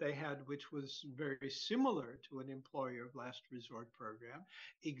that they had, which was very similar to an employer of last resort program,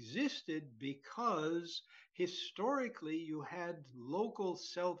 existed because historically you had local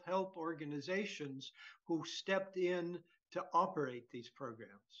self-help organizations who stepped in to operate these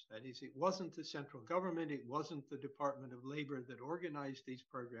programs. That is, it wasn't the central government, it wasn't the Department of Labor that organized these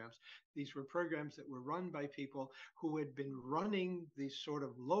programs. These were programs that were run by people who had been running these sort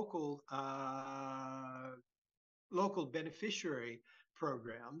of local beneficiary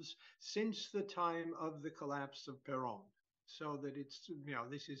programs since the time of the collapse of Peron. So that it's, you know,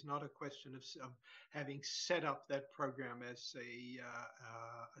 this is not a question of having set up that program as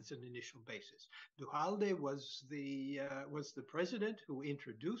an initial basis. Duhalde was the president who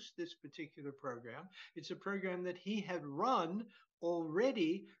introduced this particular program. It's a program that he had run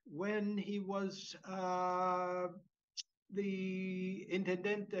already when he was the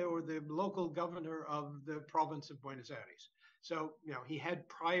intendente or the local governor of the province of Buenos Aires. So, he had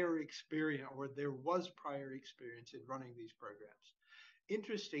prior experience, or there was prior experience in running these programs.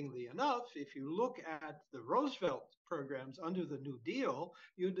 Interestingly enough, if you look at the Roosevelt programs under the New Deal,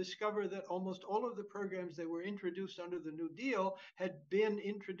 you discover that almost all of the programs that were introduced under the New Deal had been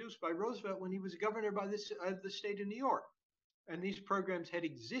introduced by Roosevelt when he was governor by the state of New York. And these programs had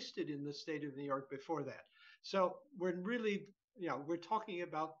existed in the state of New York before that. So we're really, we're talking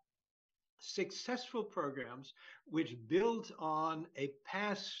about successful programs which build on a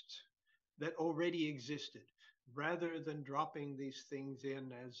past that already existed, rather than dropping these things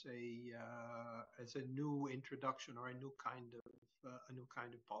in as a new introduction or a new kind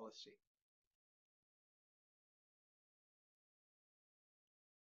of policy.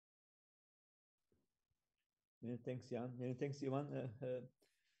 Many thanks, Jan. Many thanks, Ivan.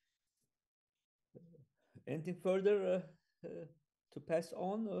 Anything further to pass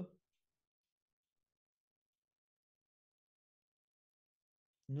on?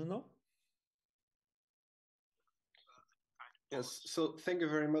 No? Yes, so thank you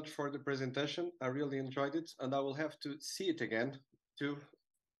very much for the presentation. I really enjoyed it, and I will have to see it again to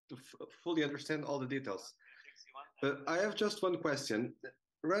fully understand all the details. But I have just one question.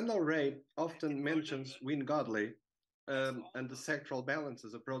 Randall Wray often mentions Wynne Godley and the sectoral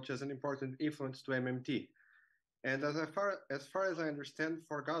balances approach as an important influence to MMT. And as far as I understand,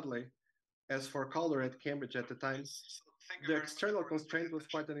 for Godley, as for Calder at Cambridge at the time, the external constraint was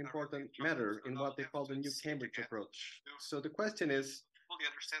quite an important matter in what they call the New Cambridge approach. So the question is,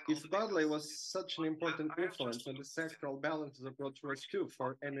 if Godley was such an important influence and the sectoral balances approach was too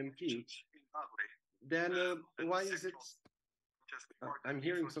for MMT, then why is it? I'm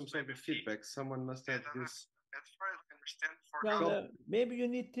hearing some sort of feedback. Someone must have this. Now, maybe you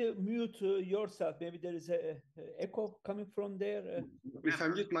need to mute yourself. Maybe there is a echo coming from there. If I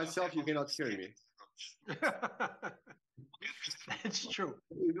mute myself, you cannot hear me. That's true.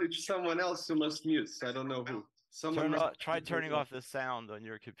 It's someone else who must mute. I don't know who. Try turning off the sound on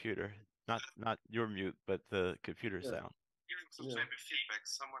your computer. Not your mute, but the computer sound. Yeah.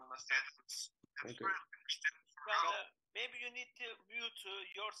 Someone must have. Okay. Maybe you need to mute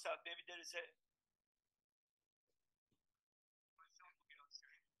yourself. Maybe there is a.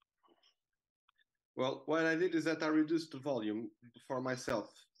 Well, what I did is that I reduced the volume for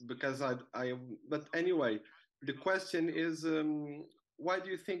myself because but anyway, the question is, why do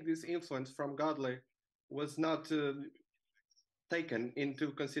you think this influence from Godley was not taken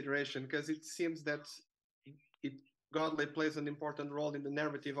into consideration? Because it seems that Godley plays an important role in the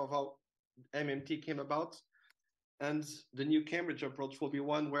narrative of how MMT came about. And the New Cambridge approach will be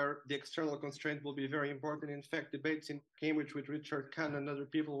one where the external constraint will be very important. In fact, debates in Cambridge with Richard Kahn and other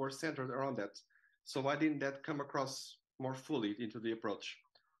people were centered around that. So why didn't that come across more fully into the approach?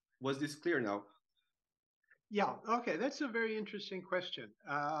 Was this clear now? Yeah, okay, that's a very interesting question,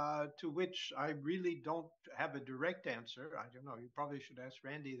 to which I really don't have a direct answer. I don't know, you probably should ask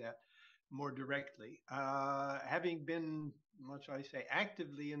Randy that more directly. Having been, what shall I say,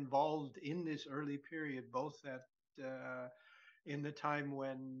 actively involved in this early period, both in the time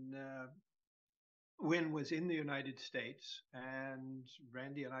when Wynne was in the United States, and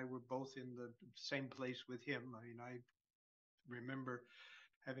Randy and I were both in the same place with him. I mean, I remember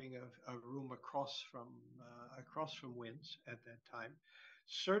having a room across from Wynne's at that time.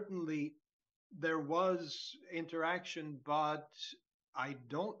 Certainly, there was interaction, but I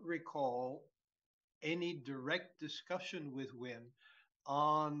don't recall any direct discussion with Wynne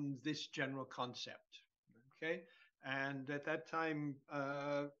on this general concept. Okay, and at that time,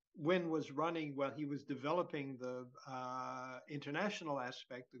 Wynne was running, well, he was developing the international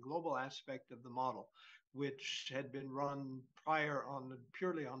aspect, the global aspect of the model, which had been run prior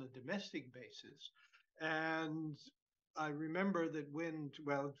purely on a domestic basis. And I remember that Wynne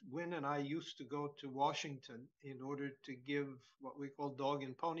and I used to go to Washington in order to give what we call dog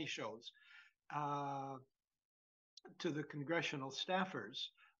and pony shows to the congressional staffers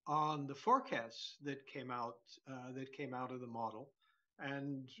on the forecasts that came out of the model.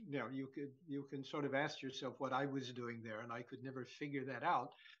 And you can sort of ask yourself what I was doing there, and I could never figure that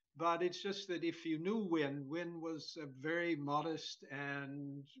out. But it's just that if you knew Wynne was a very modest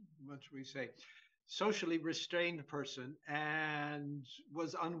and, what should we say, socially restrained person, and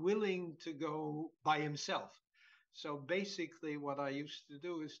was unwilling to go by himself. So basically what I used to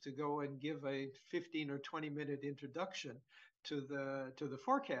do is to go and give a 15 or 20-minute introduction to the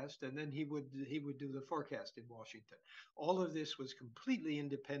forecast, and then he would do the forecast in Washington. All of this was completely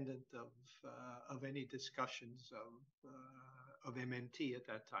independent of any discussions MMT at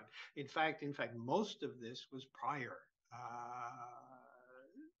that time. In fact, most of this was prior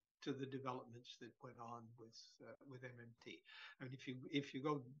to the developments that went on with MMT. I mean, if you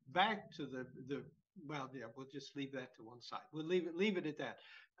go back to the well, yeah, we'll just leave that to one side. We'll leave it at that.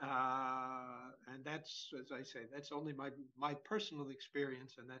 And that's, as I say, that's only my personal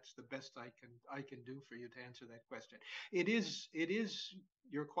experience, and that's the best I can do for you to answer that question. It is,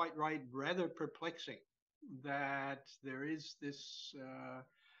 you're quite right, rather perplexing that there is this,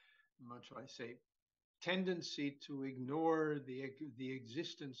 what shall I say, tendency to ignore the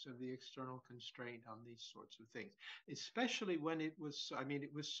existence of the external constraint on these sorts of things, especially when it was, I mean,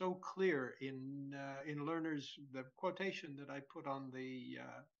 it was so clear in Lerner's, the quotation that I put on the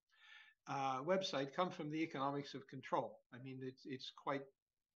website come from the economics of control. I mean, it's quite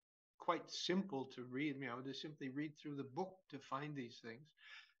simple to read, you know, to simply read through the book to find these things.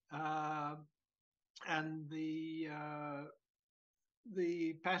 And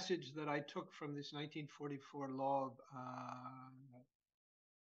the passage that I took from this 1944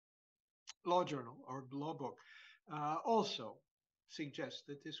 law journal or law book also suggests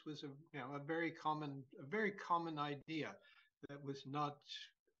that this was a very common idea that was not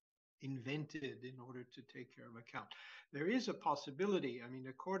invented in order to take care of account. There is a possibility. I mean,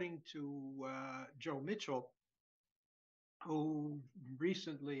 according to Joe Mitchell, who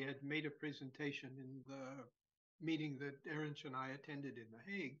recently had made a presentation in the meeting that Ernst and I attended in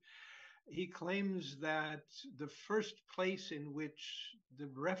The Hague, he claims that the first place in which the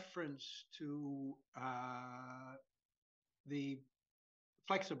reference to the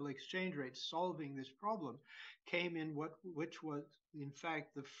flexible exchange rate solving this problem came in which was in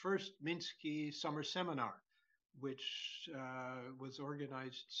fact the first Minsky summer seminar, which was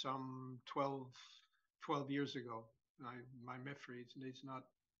organized some 12 years ago. My memory is not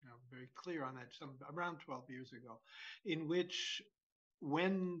very clear on that, around 12 years ago, in which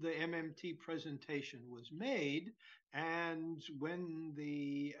when the MMT presentation was made and when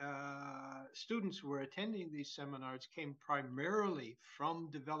the students who were attending these seminars came primarily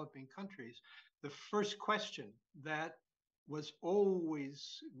from developing countries, the first question that was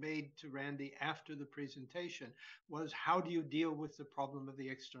always made to Randy after the presentation was, how do you deal with the problem of the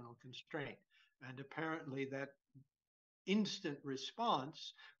external constraint? And apparently that instant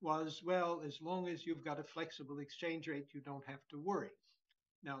response was, well, as long as you've got a flexible exchange rate, you don't have to worry.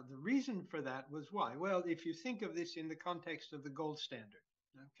 Now, the reason for that was why? Well, if you think of this in the context of the gold standard,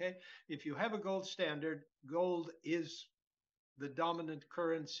 okay? If you have a gold standard, gold is the dominant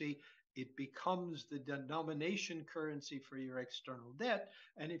currency. It becomes the denomination currency for your external debt.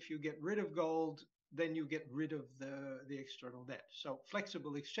 And if you get rid of gold, then you get rid of the external debt. So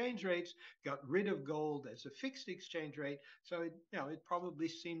flexible exchange rates got rid of gold as a fixed exchange rate. So it probably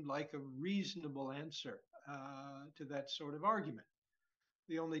seemed like a reasonable answer to that sort of argument.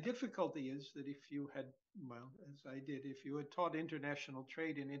 The only difficulty is that if you had, well, as I did, if you had taught international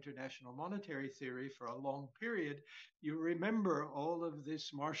trade and international monetary theory for a long period, you remember all of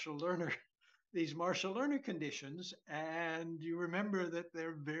this these Marshall-Lerner conditions, and you remember that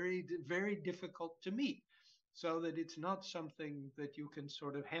they're very, very difficult to meet. So that it's not something that you can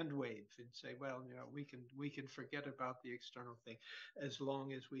sort of hand wave and say, well, we can forget about the external thing as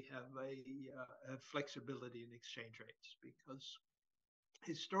long as we have a flexibility in exchange rates, because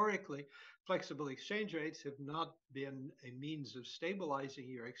historically, flexible exchange rates have not been a means of stabilizing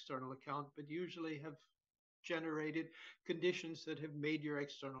your external account, but usually have generated conditions that have made your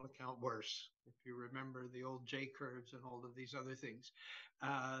external account worse. If you remember the old J curves and all of these other things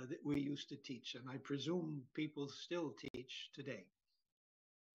that we used to teach, and I presume people still teach today.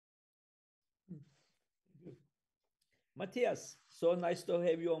 Matthias, so nice to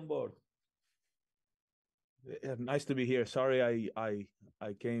have you on board. Nice to be here. Sorry, I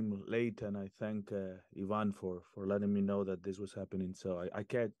came late, and I thank Ivan for letting me know that this was happening. So I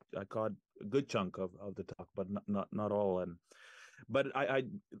caught a good chunk of the talk, but not all. But I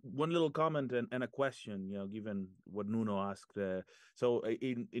one little comment and a question, given what Nuno asked. So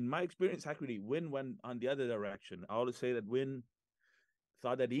in my experience, actually, Win went on the other direction. I always say that Win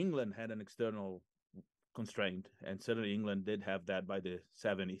thought that England had an external constraint, and certainly England did have that by the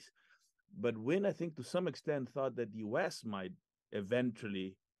 70s. But Win, I think, to some extent, thought that the U.S. might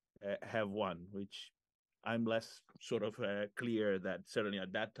eventually have one, which I'm less sort of clear that certainly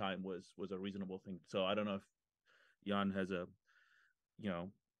at that time was a reasonable thing. So I don't know if Jan has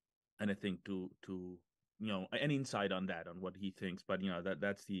anything to an insight on that, on what he thinks. But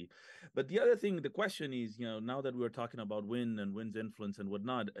that's the. But the other thing, the question is, now that we're talking about Win and Win's influence and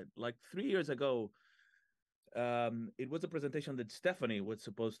whatnot, like 3 years ago, It was a presentation that Stephanie was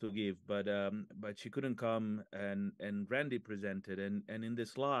supposed to give, but she couldn't come, and Randy presented, and in the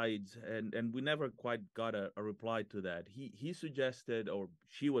slides, and we never quite got a reply to that. He suggested, or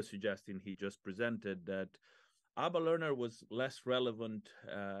she was suggesting, he just presented that ABA Learner was less relevant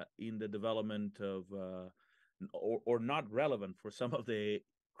in the development of, or not relevant for some of the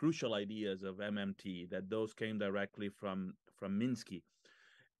crucial ideas of MMT, that those came directly from Minsky.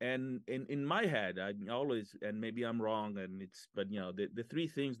 And in my head, I always, and maybe I'm wrong, but the three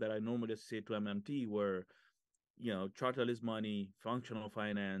things that I normally say to MMT were, charterless money, functional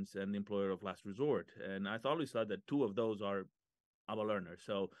finance, and employer of last resort. And I always thought that two of those are ABA Learner.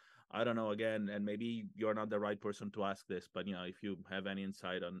 So I don't know, again, and maybe you're not the right person to ask this, but if you have any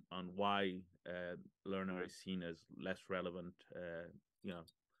insight on why Learner is seen as less relevant,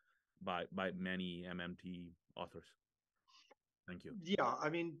 by many MMT authors. Thank you. Yeah, I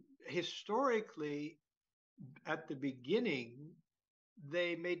mean, historically, at the beginning,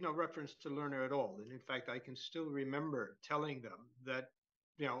 they made no reference to Learner at all. And in fact, I can still remember telling them that,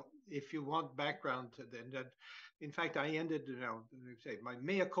 if you want background to that, in fact, I ended, say my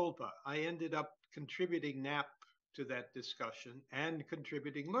mea culpa, I ended up contributing NAP to that discussion and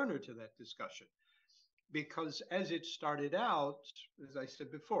contributing Learner to that discussion. Because as it started out, as I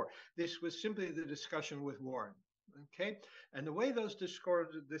said before, this was simply the discussion with Warren. Okay, and the way those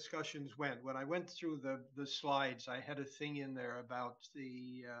discussions went, when I went through the slides, I had a thing in there about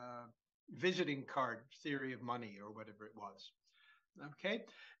the visiting card theory of money, or whatever it was. Okay,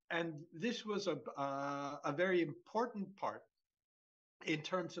 and this was a very important part in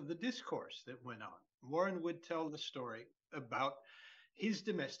terms of the discourse that went on. Warren would tell the story about his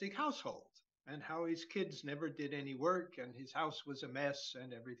domestic household and how his kids never did any work and his house was a mess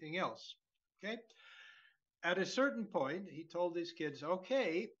and everything else. Okay. At a certain point, he told his kids,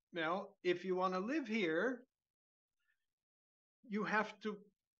 okay, now, if you want to live here, you have to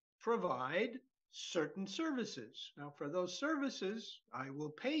provide certain services. Now, for those services, I will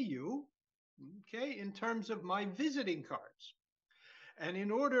pay you, okay, in terms of my visiting cards. And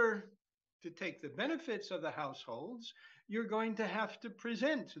in order to take the benefits of the households, you're going to have to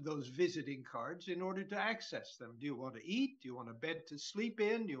present those visiting cards in order to access them. Do you want to eat? Do you want a bed to sleep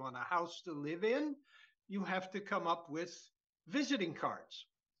in? Do you want a house to live in? You have to come up with visiting cards.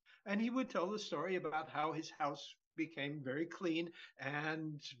 And he would tell the story about how his house became very clean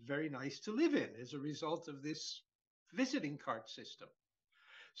and very nice to live in as a result of this visiting card system.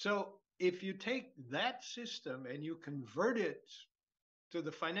 So if you take that system and you convert it to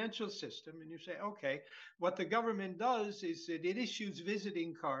the financial system and you say, okay, what the government does is that it issues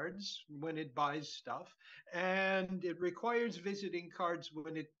visiting cards when it buys stuff, and it requires visiting cards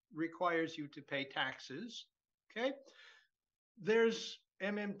when it requires you to pay taxes. Okay, there's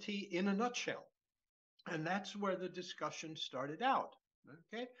MMT in a nutshell. And that's where the discussion started out.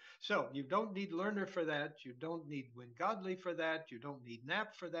 Okay, so you don't need Learner for that. You don't need Win Godly for that. You don't need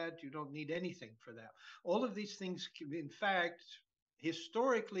NAP for that. You don't need anything for that. All of these things, in fact,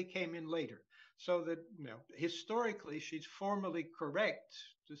 historically came in later. So that, historically, she's formally correct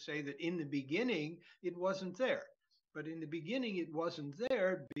to say that in the beginning, it wasn't there. But in the beginning, it wasn't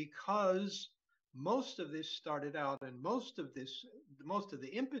there because most of this started out, and most of the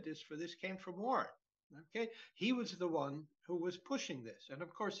impetus for this came from Warren. Okay, he was the one who was pushing this. And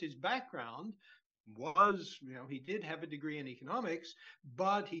of course, his background was, he did have a degree in economics,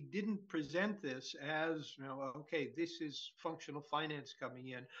 but he didn't present this as, okay, this is functional finance coming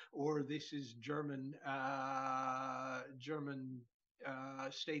in, or this is German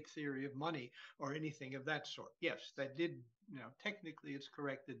state theory of money, or anything of that sort. Yes, that did, technically it's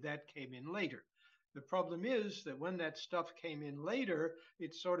correct that came in later. The problem is that when that stuff came in later,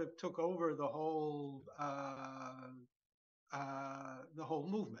 it sort of took over the whole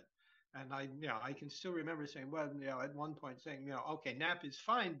movement. And I can still remember saying, well, at one point saying, okay, NAP is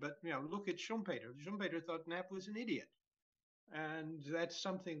fine, but look at Schumpeter. Schumpeter thought NAP was an idiot, and that's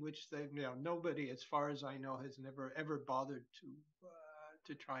something which nobody, as far as I know, has never ever bothered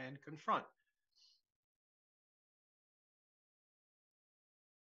to try and confront.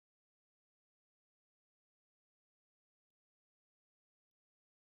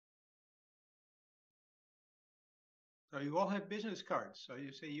 So you all have business cards. So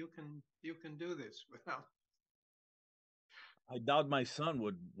you say you can do this without. I doubt my son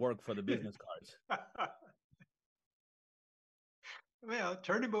would work for the business cards. Well,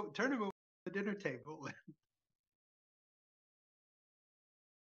 turn him over to the dinner table.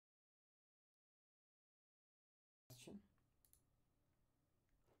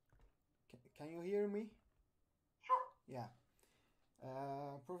 Can you hear me? Sure. Yeah.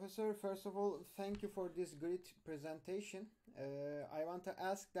 Professor, first of all, thank you for this great presentation. I want to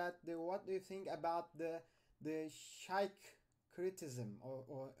ask that what do you think about the Sheikh criticism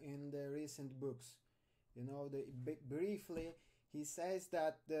or in the recent books? You know, briefly, he says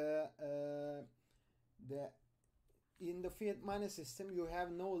that the in the fiat money system you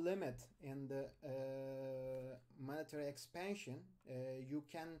have no limit in the monetary expansion. You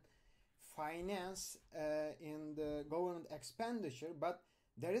can finance in the government expenditure, but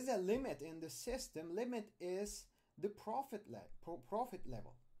there is a limit in the system. Limit is the profit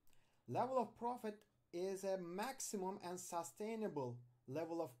level. Level of profit is a maximum and sustainable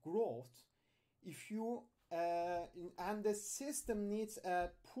level of growth. If you and the system needs a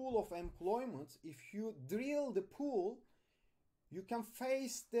pool of employment. If you drill the pool, you can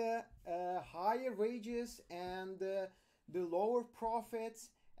face the higher wages and the lower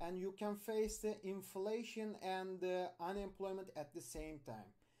profits, and you can face the inflation and the unemployment at the same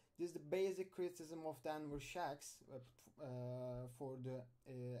time. This is the basic criticism of Denver Shacks for the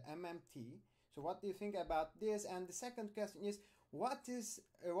MMT. So what do you think about this? And the second question is, what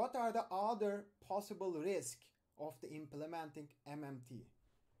are the other possible risks of the implementing MMT?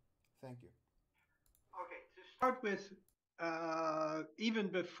 Thank you. Okay, to start with, even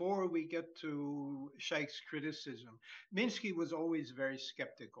before we get to Sheikh's criticism, Minsky was always very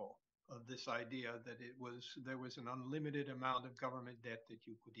skeptical of this idea that there was an unlimited amount of government debt that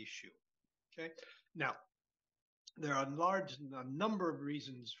you could issue. Okay, now there are a number of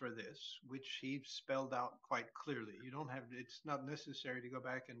reasons for this, which he spelled out quite clearly. It's not necessary to go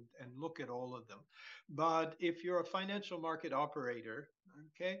back and look at all of them. But if you're a financial market operator,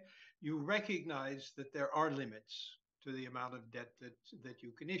 okay, you recognize that there are limits to the amount of debt that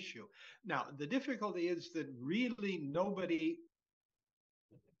you can issue. Now, the difficulty is that really nobody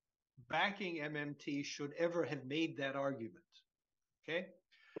backing MMT should ever have made that argument. Okay?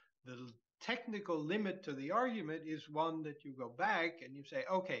 The technical limit to the argument is one that you go back and you say,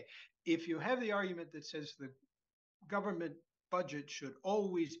 okay, if you have the argument that says the government budget should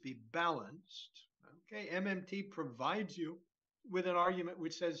always be balanced, okay, MMT provides you with an argument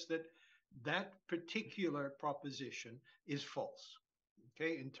which says that that particular proposition is false,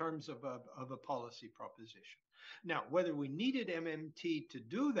 okay, in terms of a policy proposition. Now, whether we needed MMT to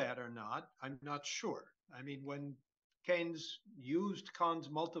do that or not, I'm not sure. I mean, when Keynes used Kahn's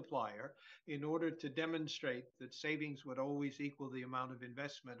multiplier in order to demonstrate that savings would always equal the amount of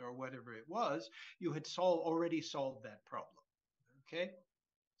investment or whatever it was, you had already solved that problem. Okay?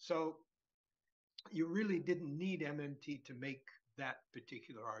 So you really didn't need MMT to make that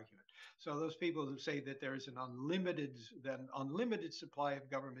particular argument. So those people who say that there is an unlimited supply of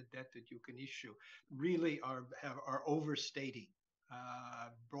government debt that you can issue really are overstating,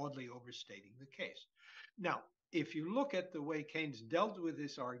 broadly overstating the case. Now, if you look at the way Keynes dealt with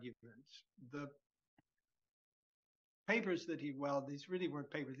this argument, the papers that these really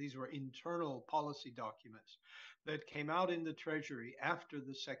weren't papers, these were internal policy documents that came out in the Treasury after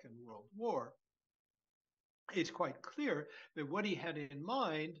the Second World War, it's quite clear that what he had in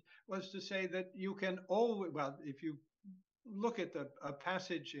mind was to say that you can always, well, if you look at a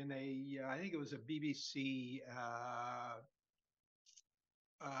passage in I think it was a BBC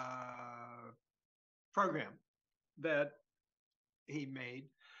program that he made,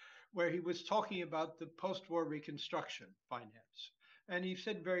 where he was talking about the post-war reconstruction finance. And he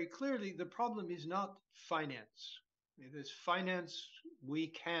said very clearly, the problem is not finance. It is finance we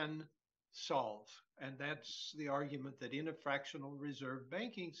can solve. And that's the argument that in a fractional reserve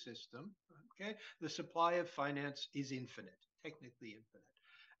banking system, okay, the supply of finance is infinite, technically infinite.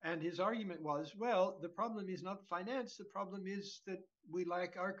 And his argument was, well, the problem is not finance. The problem is that we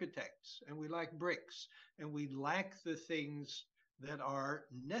lack architects and we lack bricks and we lack the things that are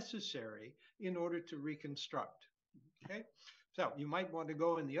necessary in order to reconstruct. Okay, so you might want to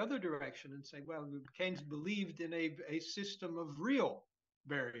go in the other direction and say, well, Keynes believed in a system of real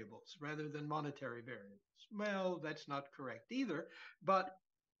variables rather than monetary variables. Well, that's not correct either, but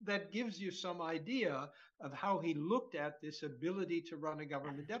that gives you some idea of how he looked at this ability to run a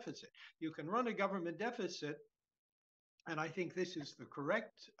government deficit. You can run a government deficit, and I think this is the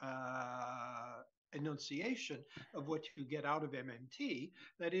correct enunciation of what you get out of MMT.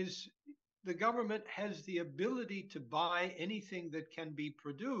 That is, the government has the ability to buy anything that can be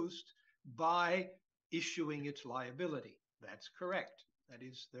produced by issuing its liability. That's correct. That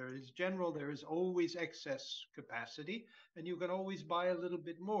is, there is always excess capacity, and you can always buy a little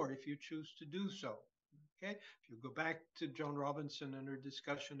bit more if you choose to do so. Okay? If you go back to Joan Robinson and her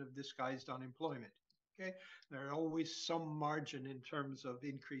discussion of disguised unemployment, Okay, there are always some margin in terms of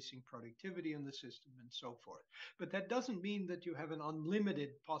increasing productivity in the system and so forth. But that doesn't mean that you have an unlimited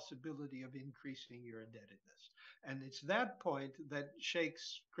possibility of increasing your indebtedness. And it's that point that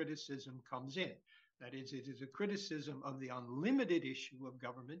Sheikh's criticism comes in. That is, it is a criticism of the unlimited issue of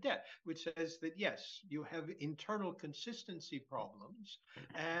government debt, which says that yes, you have internal consistency problems.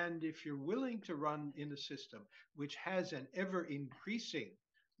 And if you're willing to run in a system which has an ever increasing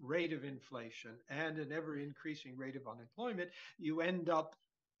rate of inflation and an ever increasing rate of unemployment, you end up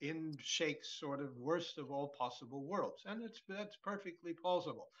in Sheikh's sort of worst of all possible worlds. And that's perfectly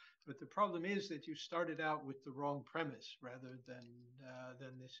plausible. But the problem is that you started out with the wrong premise rather than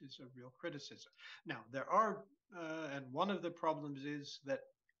this is a real criticism. Now, there are, and one of the problems is that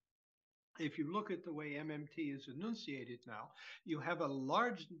if you look at the way MMT is enunciated now, you have a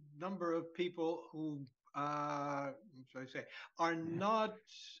large number of people who, should I say, are not,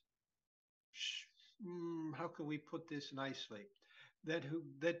 how can we put this nicely?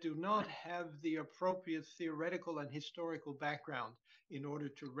 That do not have the appropriate theoretical and historical background in order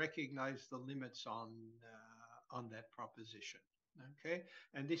to recognize the limits on that proposition. Okay,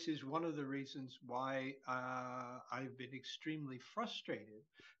 and this is one of the reasons why I've been extremely frustrated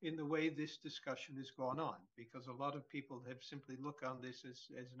in the way this discussion has gone on, because a lot of people have simply looked on this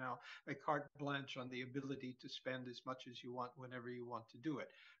as now a carte blanche on the ability to spend as much as you want whenever you want to do it,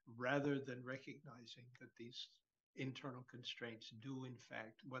 rather than recognizing that these internal constraints do, in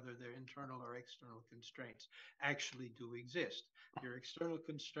fact, whether they're internal or external constraints, actually do exist. Your external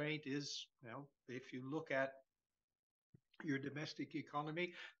constraint is, if you look at your domestic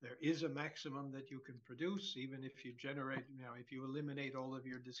economy, there is a maximum that you can produce. Even if you generate, if you eliminate all of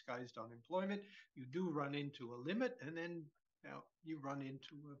your disguised unemployment, you do run into a limit, and then you run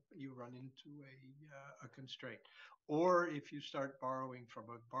into a constraint. Or if you start borrowing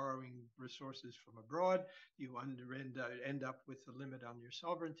resources from abroad, you end up with the limit on your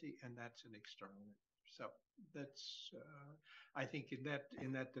sovereignty, and that's an external limit. So that's I think in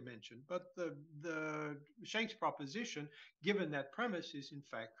that dimension. But the Sheikh's proposition, given that premise, is in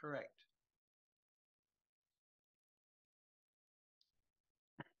fact correct.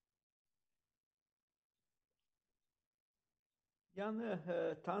 Yani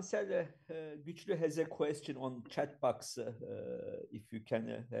Tansel Güçlü has a question on chat box. If you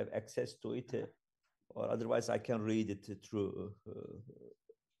can have access to it, or otherwise I can read it through.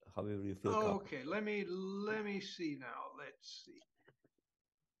 However you feel comfortable. Okay, let me see now. Let's see.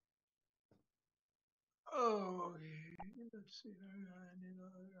 Oh, let's see.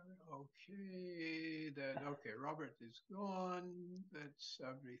 Okay, Robert is gone. That's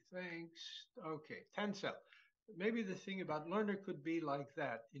everything. Okay, Tencel. Maybe the thing about Lerner could be like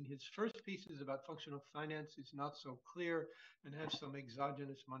that. In his first pieces about functional finance, it's not so clear and has some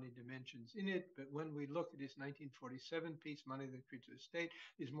exogenous money dimensions in it. But when we look at his 1947 piece, Money That Creates a State,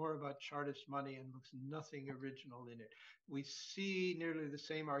 is more about Chartist money and looks nothing original in it. We see nearly the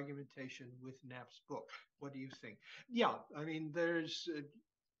same argumentation with Knapp's book. What do you think? Yeah, I mean, there's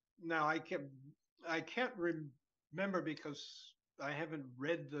now I can't remember because I haven't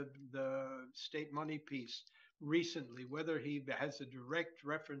read the state money piece recently. Whether he has a direct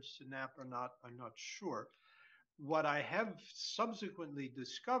reference to Knapp or not, I'm not sure. What I have subsequently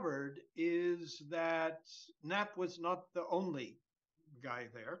discovered is that Knapp was not the only guy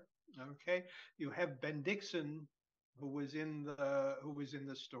there. Okay, you have Ben Dixon, who was in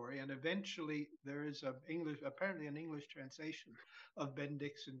the story, and eventually there is apparently an English translation of Ben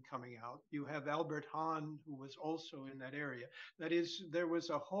Dixon coming out. You have Albert Hahn, who was also in that area. That is, there was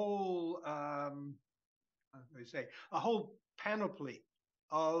a whole a whole panoply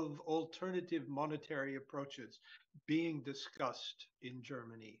of alternative monetary approaches being discussed in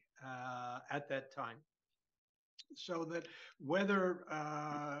Germany at that time. So that whether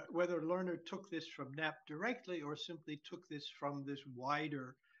Lerner took this from Knapp directly or simply took this from this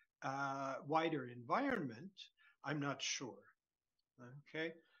wider environment, I'm not sure.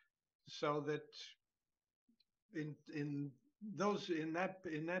 Okay, so that in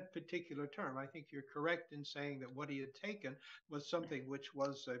that particular term, I think you're correct in saying that what he had taken was something which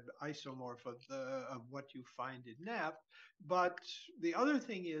was an isomorph of what you find in Knapp. But the other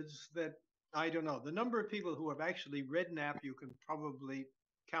thing is that I don't know, the number of people who have actually read Knapp, you can probably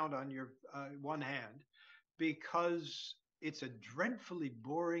count on your one hand, because it's a dreadfully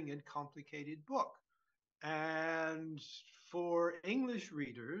boring and complicated book. And for English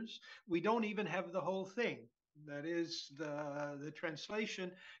readers, we don't even have the whole thing. That is, the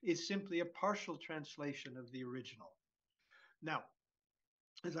translation is simply a partial translation of the original. Now,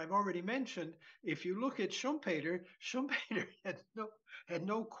 as I've already mentioned, if you look at Schumpeter had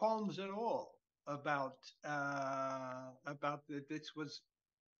no qualms at all about that this was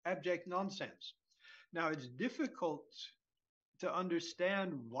abject nonsense. Now, it's difficult to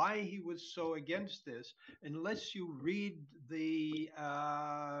understand why he was so against this unless you read the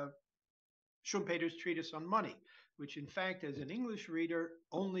Schumpeter's treatise on money, which in fact, as an English reader,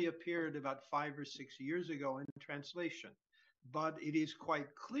 only appeared about 5 or 6 years ago in translation. But it is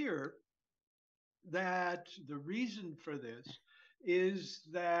quite clear that the reason for this is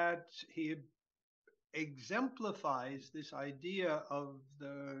that he exemplifies this idea of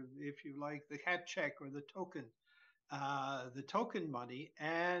the, if you like, the hat check or the token money,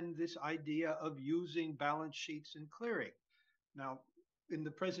 and this idea of using balance sheets and clearing. Now, in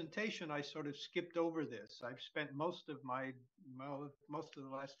the presentation, I sort of skipped over this. I've spent most of the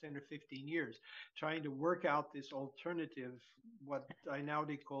last 10 or 15 years trying to work out this alternative, what I now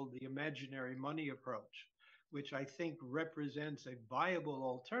call the imaginary money approach, which I think represents a viable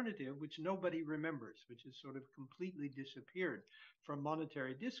alternative, which nobody remembers, which has sort of completely disappeared from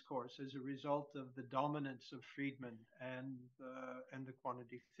monetary discourse as a result of the dominance of Friedman and the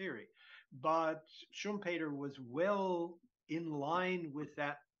quantity theory. But Schumpeter was well in line with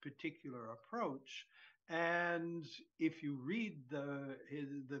that particular approach. And if you read the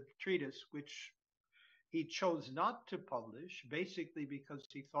treatise, which he chose not to publish, basically because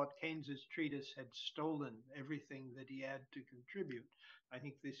he thought Keynes's treatise had stolen everything that he had to contribute. I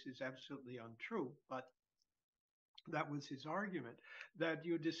think this is absolutely untrue, but that was his argument, that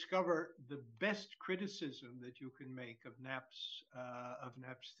you discover the best criticism that you can make of Knapp's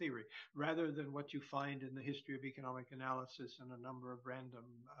theory, rather than what you find in the history of economic analysis and a number of random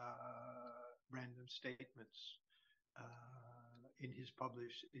statements in his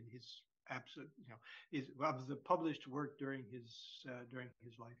absolute, of the published work during his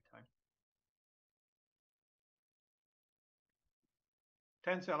lifetime.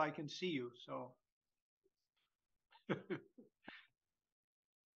 Tencel, I can see you, so.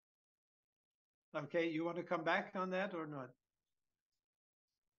 Okay, you want to come back on that or not?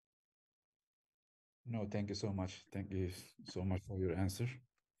 No, thank you so much. Thank you so much for your answer.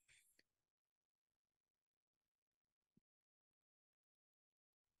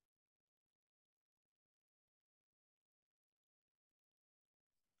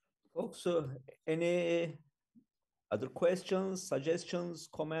 Folks, any other questions, suggestions,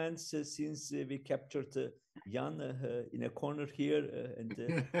 comments, since we captured Jan in a corner here,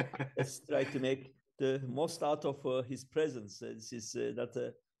 and let's try to make the most out of his presence. This is not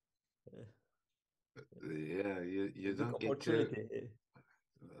a yeah, you don't get opportunity.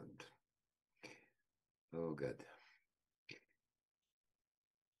 Oh God.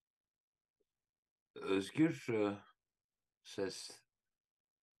 Özgür says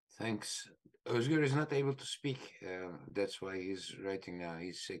thanks. Özgür is not able to speak. That's why he's writing now.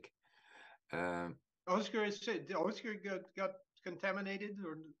 He's sick. Özgür is sick. Özgür got contaminated,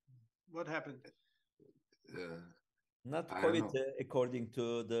 or what happened? Not COVID, according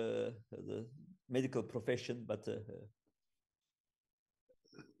to the medical profession, but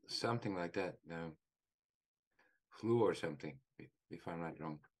something like that. Flu or something, if I'm not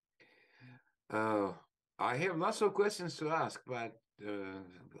wrong. I have lots of questions to ask, but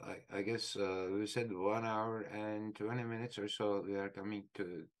I guess we said 1 hour and 20 minutes or so. We are coming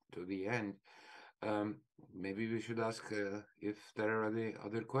to the end. Maybe we should ask if there are any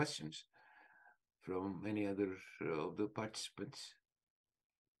other questions from any other of the participants.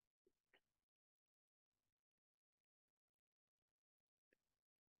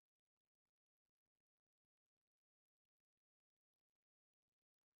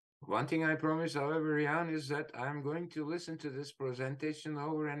 One thing I promise, however, Jan, is that I'm going to listen to this presentation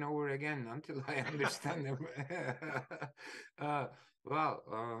over and over again until I understand them.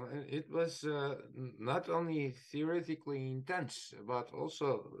 It was not only theoretically intense, but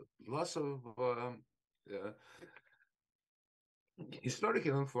also lots of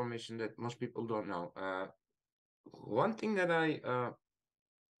historical information that most people don't know. One thing that I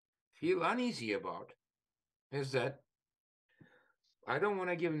feel uneasy about is that I don't want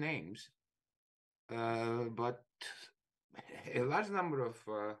to give names, but a large number of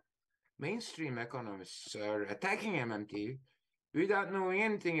mainstream economists are attacking MMT without knowing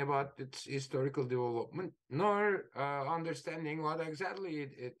anything about its historical development, nor understanding what exactly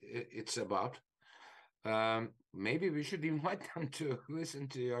it's about. Maybe we should invite them to listen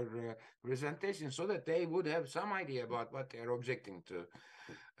to your presentation so that they would have some idea about what they're objecting to.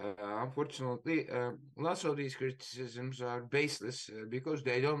 Unfortunately, lots of these criticisms are baseless because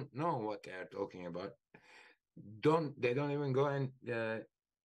they don't know what they are talking about. They don't even go and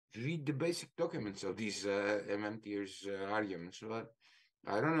read the basic documents of these MMTers arguments. But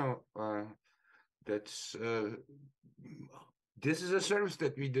I don't know. That's this is a service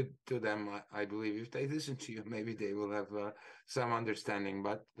that we did to them. I believe if they listen to you, maybe they will have some understanding,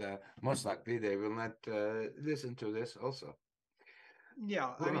 but most likely they will not listen to this also.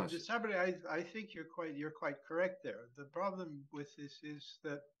 Yeah, Who I mean, knows? I think you're quite correct there. The problem with this is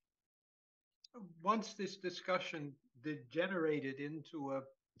that once this discussion degenerated into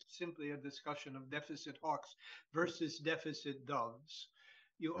simply a discussion of deficit hawks versus deficit doves,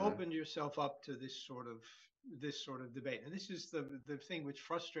 you opened yourself up to this sort of debate. And this is the thing which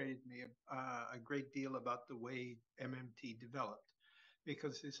frustrated me a great deal about the way MMT developed,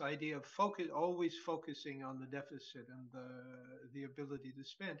 because this idea of always focusing on the deficit and the ability to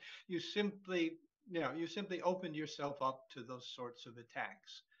spend, you simply opened yourself up to those sorts of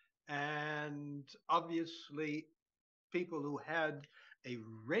attacks. And obviously, people who had a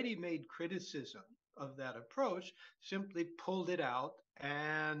ready-made criticism of that approach simply pulled it out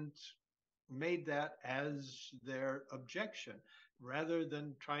and made that as their objection, rather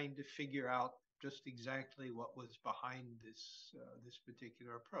than trying to figure out just exactly what was behind this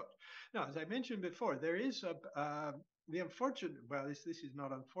particular approach. Now, as I mentioned before, there is the unfortunate. Well, this is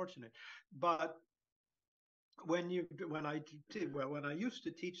not unfortunate, but when I used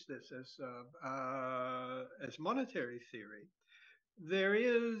to teach this as monetary theory, there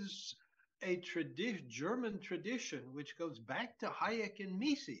is a German tradition which goes back to Hayek and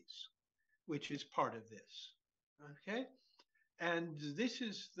Mises, which is part of this. Okay, and this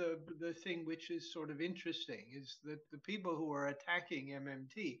is the thing which is sort of interesting, is that the people who are attacking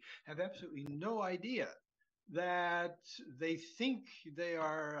MMT have absolutely no idea that they think they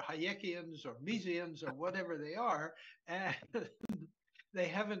are Hayekians or Misesians or whatever they are, and they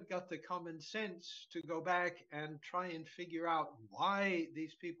haven't got the common sense to go back and try and figure out why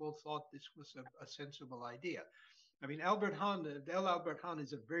these people thought this was a sensible idea. I mean, Albert Hahn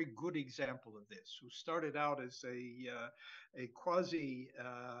is a very good example of this, who started out as a quasi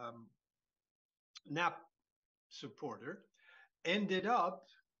NAP supporter, ended up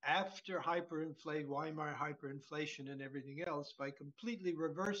after Weimar hyperinflation and everything else by completely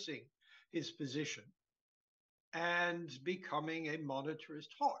reversing his position and becoming a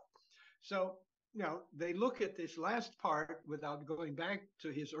monetarist hawk. So, they look at this last part without going back to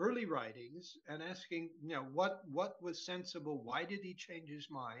his early writings and asking, what was sensible? Why did he change his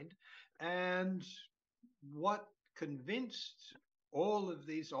mind? And what convinced all of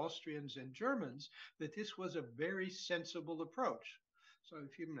these Austrians and Germans that this was a very sensible approach. So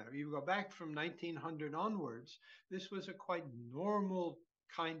if you go back from 1900 onwards, this was a quite normal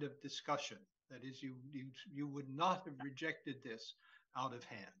kind of discussion. That is, you would not have rejected this out of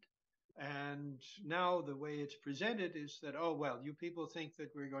hand. And now the way it's presented is that, oh, well, you people think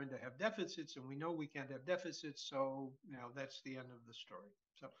that we're going to have deficits, and we know we can't have deficits, so that's the end of the story.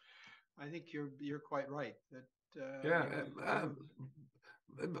 So I think you're quite right that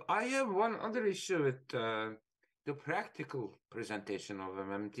I have one other issue with the practical presentation of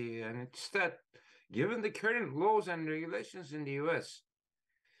MMT, and it's that given the current laws and regulations in the US,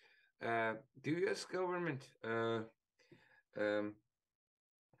 the US government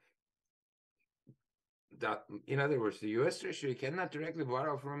that, in other words, the US Treasury cannot directly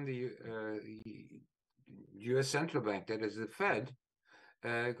borrow from the US Central Bank, that is the Fed.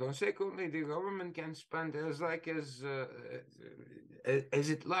 Consequently, the government can spend as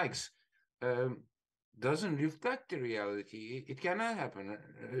it likes. Doesn't reflect the reality. It cannot happen,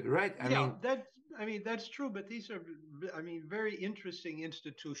 right? I mean that's true, but these are, very interesting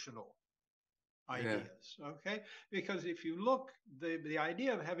institutional ideas. Yeah. Okay, because if you look, the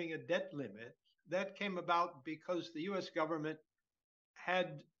idea of having a debt limit, that came about because the U.S. government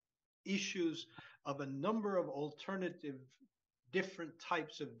had issues of a number of alternative different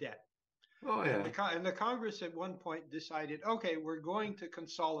types of debt. Oh, yeah. And the Congress at one point decided, okay, we're going to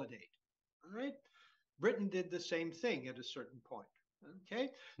consolidate. All right. Britain did the same thing at a certain point. Okay.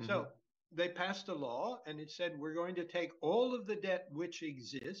 Mm-hmm. So they passed a law and it said, we're going to take all of the debt which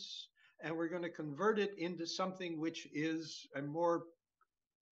exists and we're going to convert it into something which is a more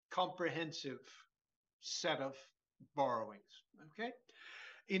comprehensive set of borrowings. Okay.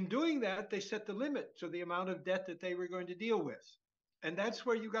 In doing that, they set the limit to the amount of debt that they were going to deal with. And that's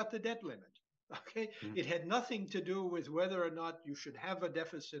where you got the debt limit. Okay. Mm-hmm. It had nothing to do with whether or not you should have a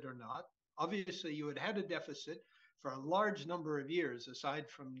deficit or not. Obviously, you had a deficit for a large number of years, aside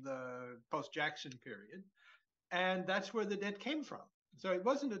from the post-Jackson period. And that's where the debt came from. So it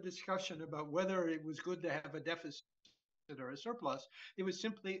wasn't a discussion about whether it was good to have a deficit or a surplus. It was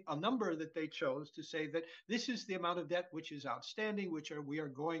simply a number that they chose to say that this is the amount of debt which is outstanding, we are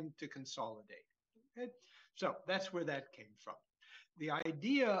going to consolidate. Okay? So that's where that came from. the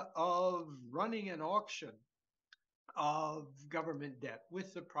idea of running an auction of government debt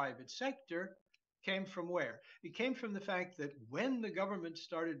with the private sector came from where? It came from the fact that when the government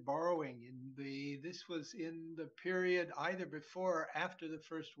started borrowing this was in the period either before or after the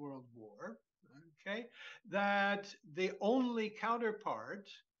First World War, okay, that the only counterpart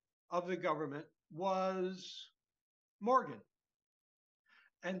of the government was Morgan.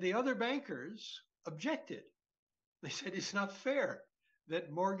 And the other bankers objected. They said it's not fair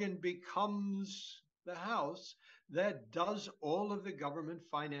that Morgan becomes the house that does all of the government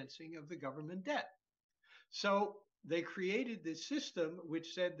financing of the government debt. So they created this system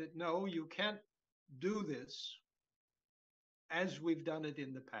which said that no, you can't do this as we've done it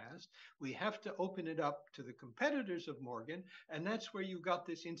in the past. We have to open it up to the competitors of Morgan, and that's where you got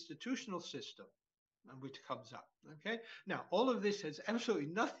this institutional system which comes up. Okay. Now, all of this has absolutely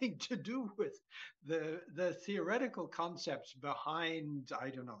nothing to do with the theoretical concepts behind, I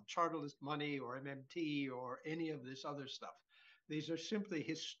don't know, charterless money or MMT or any of this other stuff. These are simply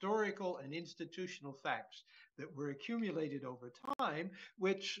historical and institutional facts that were accumulated over time,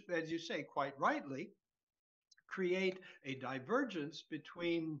 which, as you say, quite rightly, create a divergence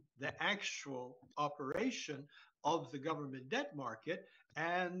between the actual operation of the government debt market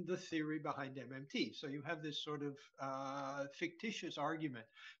and the theory behind MMT. So you have this sort of fictitious argument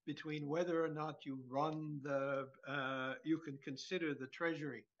between whether or not you run you can consider the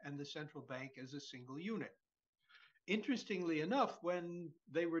Treasury and the central bank as a single unit. Interestingly enough, when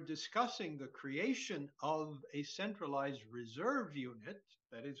they were discussing the creation of a centralized reserve unit,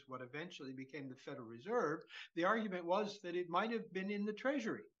 that is what eventually became the Federal Reserve, the argument was that it might have been in the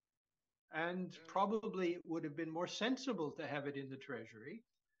Treasury. And probably it would have been more sensible to have it in the Treasury.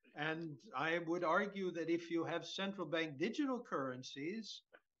 And I would argue that if you have central bank digital currencies,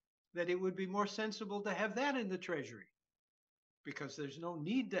 that it would be more sensible to have that in the Treasury, because there's no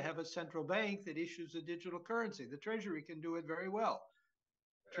need to have a central bank that issues a digital currency. The Treasury can do it very well.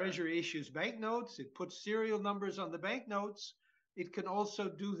 Treasury issues banknotes. It puts serial numbers on the banknotes. It can also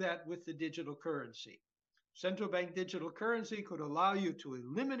do that with the digital currency. Central bank digital currency could allow you to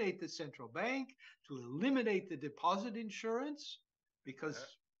eliminate the central bank, to eliminate the deposit insurance,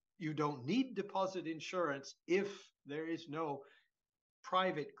 because you don't need deposit insurance if there is no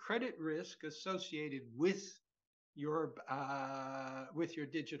private credit risk associated with your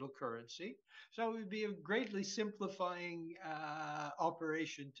digital currency. So it would be a greatly simplifying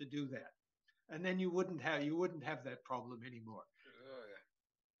operation to do that, and then you wouldn't have that problem anymore. Oh,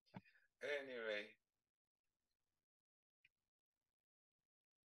 yeah. Anyway.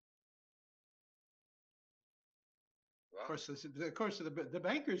 Well, Of course, the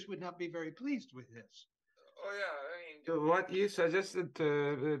bankers would not be very pleased with this. oh yeah, I mean, what you suggested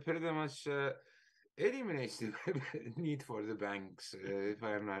pretty much eliminates the need for the banks, if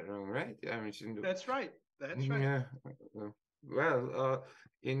I'm not wrong, right? I mean, that's right. That's right. Yeah. Well,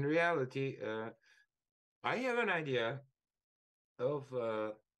 in reality, I have an idea of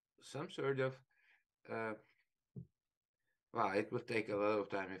some sort of. Well, it would take a lot of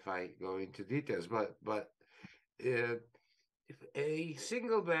time if I go into details, but if a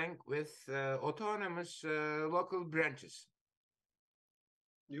single bank with autonomous local branches.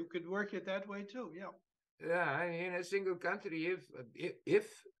 You could work it that way too, yeah. Yeah, in a single country,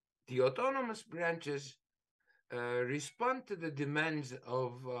 if the autonomous branches respond to the demands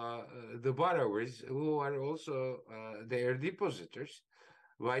of the borrowers who are also their depositors,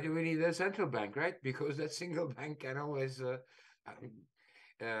 why do we need a central bank, right? Because that single bank can always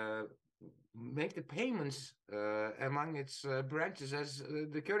make the payments among its branches as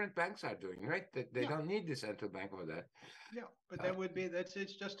the current banks are doing, right? They don't need the central bank for that. Yeah, but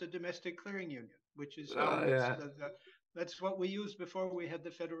it's just a domestic clearing union, which is that's what we used before we had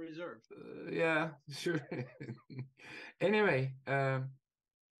the Federal Reserve. Yeah, sure. Anyway,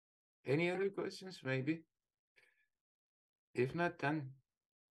 any other questions, maybe? If not, then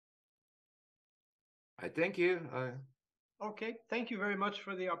I thank you. Okay, thank you very much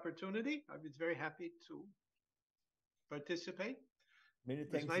for the opportunity. I was very happy to participate. Many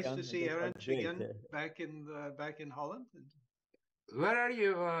It's thanks, nice Jan. to see Ernst again back in Holland. Where are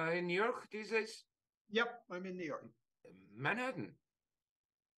you? In New York these days? Yep, I'm in New York. Manhattan?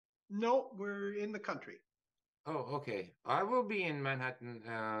 No, we're in the country. Oh, okay. I will be in Manhattan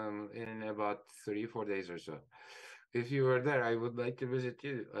in about 3-4 days or so. If you were there, I would like to visit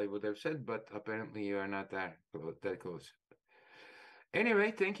you, I would have said, but apparently you are not there, that close.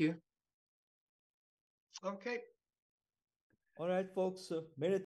 Anyway, thank you. Okay. All right, folks. Many